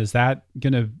 Tim, is that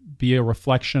going to be a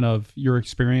reflection of your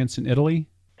experience in Italy?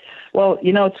 Well,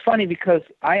 it's funny because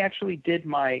I actually did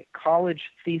my college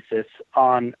thesis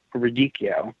on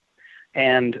radicchio.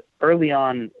 And early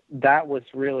on, that was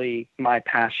really my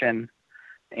passion.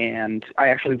 And I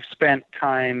actually spent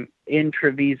time in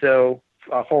Treviso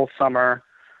a whole summer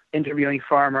interviewing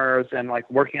farmers and like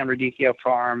working on radicchio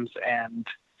farms. And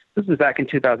this was back in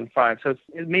 2005. So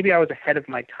maybe I was ahead of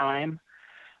my time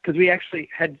because we actually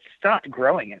had stopped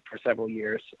growing it for several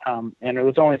years. And it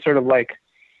was only sort of like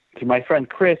to my friend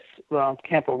Chris,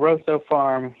 Campo Rosso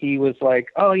farm, he was like,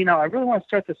 oh, I really want to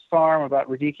start this farm about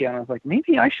radicchio. And I was like,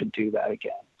 maybe I should do that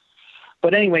again.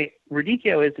 But anyway,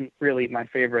 radicchio isn't really my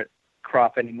favorite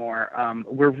crop anymore.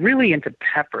 We're really into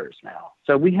peppers now.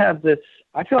 So we have this,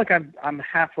 I feel like I'm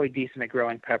halfway decent at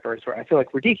growing peppers, where I feel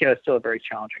like radicchio is still a very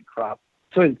challenging crop.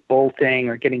 So it's bolting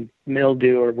or getting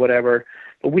mildew or whatever,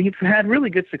 but we've had really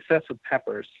good success with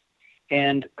peppers.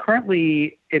 And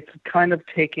currently it's kind of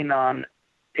taken on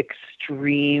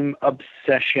extreme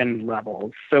obsession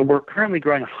levels. So we're currently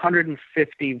growing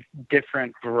 150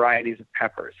 different varieties of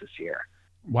peppers this year.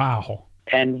 Wow.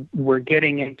 And we're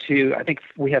getting into, I think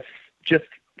we have just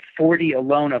 40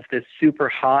 alone of this super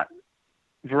hot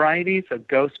varieties of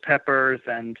ghost peppers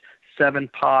and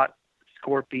 7-pot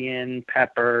scorpion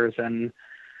peppers, and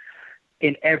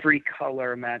in every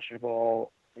color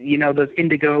imaginable. Those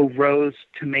indigo rose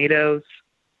tomatoes,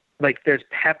 like there's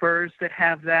peppers that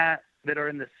have that are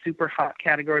in the super hot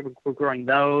category. We're growing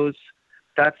those.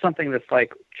 That's something that's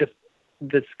like just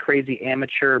this crazy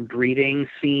amateur breeding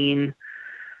scene.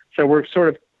 So we're sort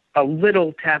of a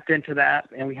little tapped into that,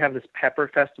 and we have this pepper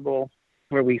festival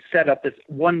where we set up this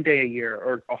one day a year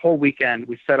or a whole weekend.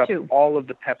 We set up all of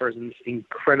the peppers in this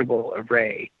incredible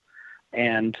array.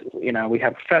 And, we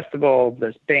have a festival,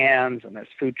 there's bands and there's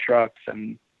food trucks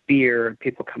and beer, and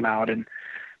people come out.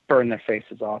 burn their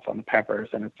faces off on the peppers,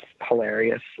 and it's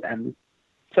hilarious. And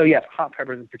so, yes, hot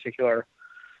peppers in particular,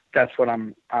 that's what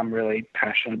I'm really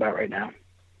passionate about right now.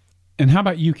 And how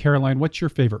about you, Caroline? What's your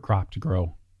favorite crop to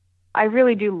grow? I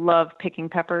really do love picking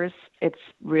peppers. It's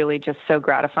really just so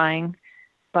gratifying.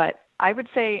 But I would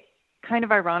say, kind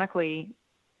of ironically,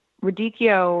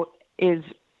 Radicchio is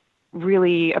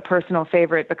really a personal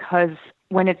favorite because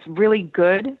when it's really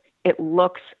good, it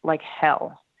looks like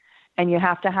hell. And you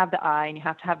have to have the eye, and you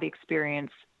have to have the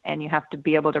experience, and you have to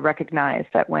be able to recognize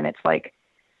that when it's like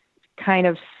kind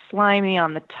of slimy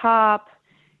on the top,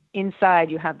 inside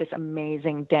you have this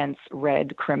amazing, dense,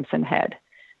 red crimson head.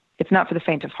 It's not for the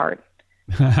faint of heart,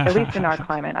 at least in our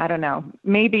climate. I don't know.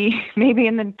 Maybe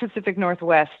in the Pacific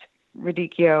Northwest,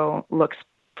 Radicchio looks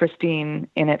pristine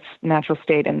in its natural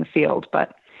state in the field,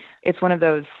 but it's one of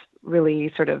those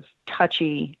really sort of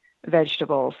touchy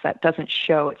vegetables that doesn't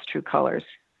show its true colors,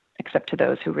 except to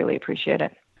those who really appreciate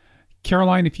it.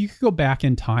 Caroline, if you could go back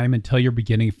in time and tell your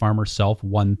beginning farmer self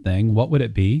one thing, what would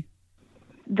it be?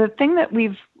 The thing that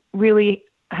we've really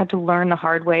had to learn the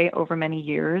hard way over many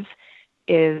years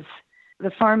is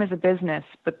the farm is a business,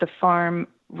 but the farm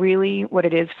really, what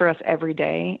it is for us every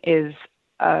day is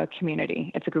a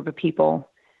community. It's a group of people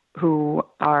who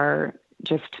are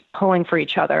just pulling for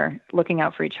each other, looking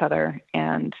out for each other,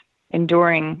 and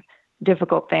enduring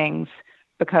difficult things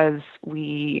because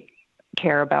we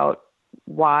care about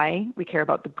why, we care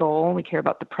about the goal, we care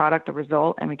about the product, the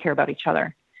result, and we care about each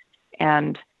other.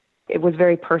 And it was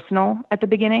very personal at the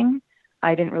beginning.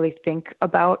 I didn't really think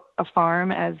about a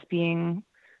farm as being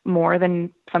more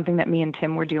than something that me and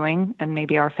Tim were doing and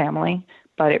maybe our family,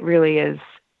 but it really is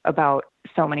about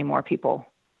so many more people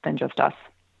than just us.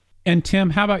 And Tim,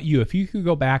 how about you? If you could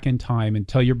go back in time and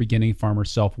tell your beginning farmer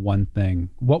self one thing,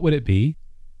 what would it be?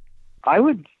 I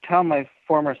would tell my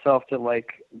former self to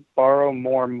borrow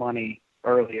more money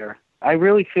earlier. I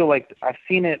really feel like I've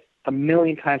seen it a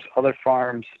million times with other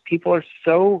farms. People are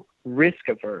so risk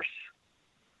averse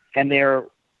and they're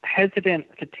hesitant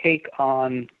to take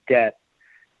on debt,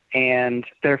 and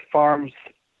their farms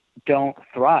don't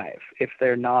thrive if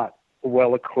they're not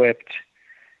well equipped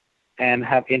and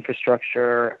have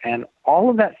infrastructure, and all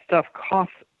of that stuff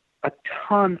costs a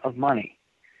ton of money.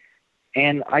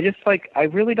 And I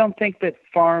really don't think that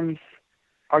farms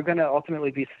are going to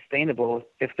ultimately be sustainable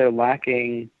if they're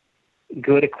lacking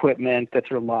good equipment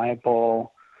that's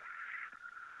reliable,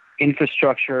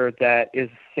 infrastructure that is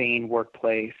a sane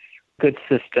workplace, good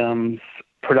systems,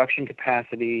 production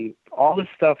capacity, all this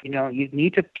stuff. You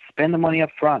need to spend the money up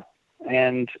front.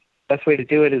 And the best way to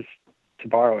do it is to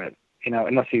borrow it,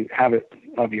 unless you have it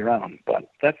of your own. But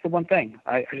that's the one thing.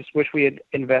 I just wish we had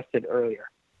invested earlier.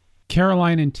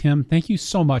 Caroline and Tim, thank you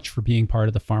so much for being part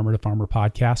of the Farmer to Farmer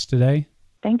podcast today.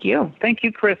 Thank you. Thank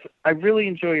you, Chris. I really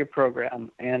enjoy your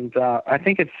program, and I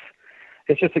think it's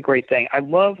just a great thing.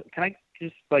 Can I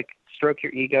just stroke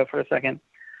your ego for a second?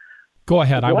 Go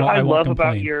ahead. What I love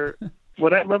about your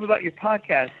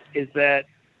podcast is that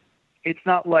it's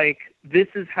not like this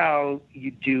is how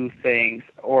you do things,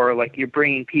 or you're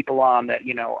bringing people on that,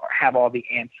 have all the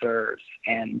answers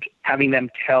and having them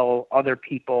tell other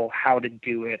people how to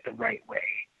do it the right way.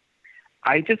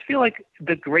 I just feel like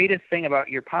the greatest thing about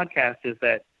your podcast is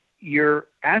that you're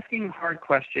asking hard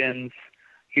questions.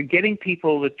 You're getting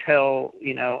people to tell,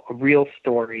 a real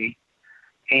story.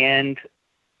 And,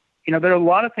 there are a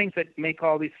lot of things that make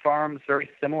all these farms very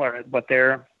similar, but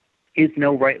there is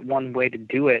no right one way to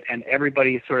do it. And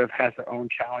everybody sort of has their own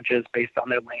challenges based on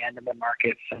their land and their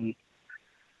markets. And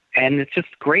it's just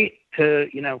great to,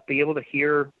 be able to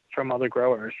hear from other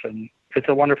growers. And it's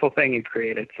a wonderful thing you've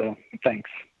created. So thanks.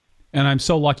 And I'm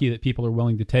so lucky that people are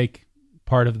willing to take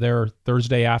part of their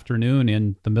Thursday afternoon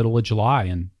in the middle of July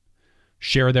and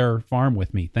share their farm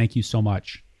with me. Thank you so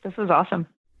much. This is awesome.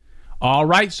 All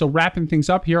right, so wrapping things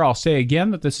up here, I'll say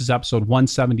again that this is episode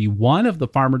 171 of the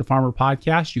Farmer to Farmer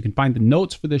podcast. You can find the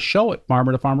notes for this show at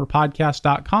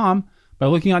farmertofarmerpodcast.com by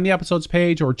looking on the episodes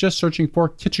page or just searching for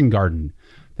Kitchen Garden.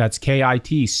 That's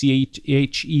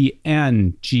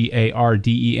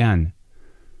KITCHENGARDEN.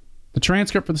 The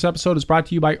transcript for this episode is brought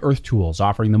to you by Earth Tools,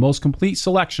 offering the most complete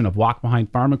selection of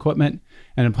walk-behind farm equipment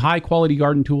and of high-quality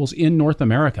garden tools in North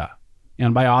America.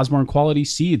 And by Osborne Quality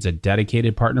Seeds, a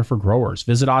dedicated partner for growers.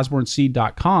 Visit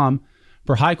osborneseed.com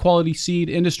for high-quality seed,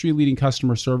 industry-leading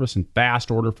customer service, and fast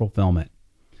order fulfillment.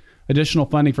 Additional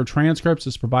funding for transcripts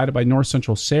is provided by North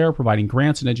Central SARE, providing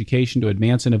grants and education to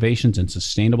advance innovations in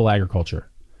sustainable agriculture.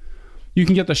 You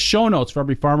can get the show notes for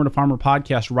every Farmer to Farmer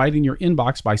podcast right in your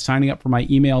inbox by signing up for my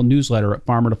email newsletter at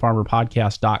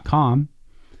farmertofarmerpodcast.com.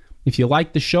 If you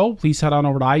like the show, please head on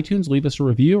over to iTunes, leave us a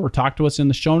review, or talk to us in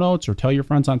the show notes, or tell your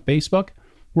friends on Facebook.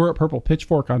 We're at Purple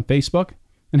Pitchfork on Facebook.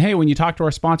 And hey, when you talk to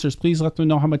our sponsors, please let them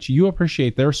know how much you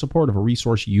appreciate their support of a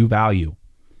resource you value.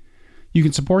 You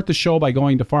can support the show by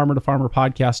going to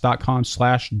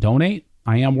farmertofarmerpodcast.com/donate.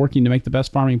 I am working to make the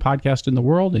best farming podcast in the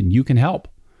world, and you can help.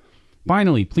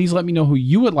 Finally, please let me know who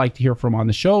you would like to hear from on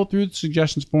the show through the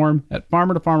suggestions form at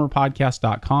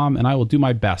farmertofarmerpodcast.com, and I will do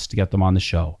my best to get them on the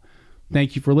show.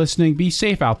 Thank you for listening. Be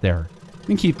safe out there,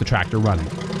 and keep the tractor running.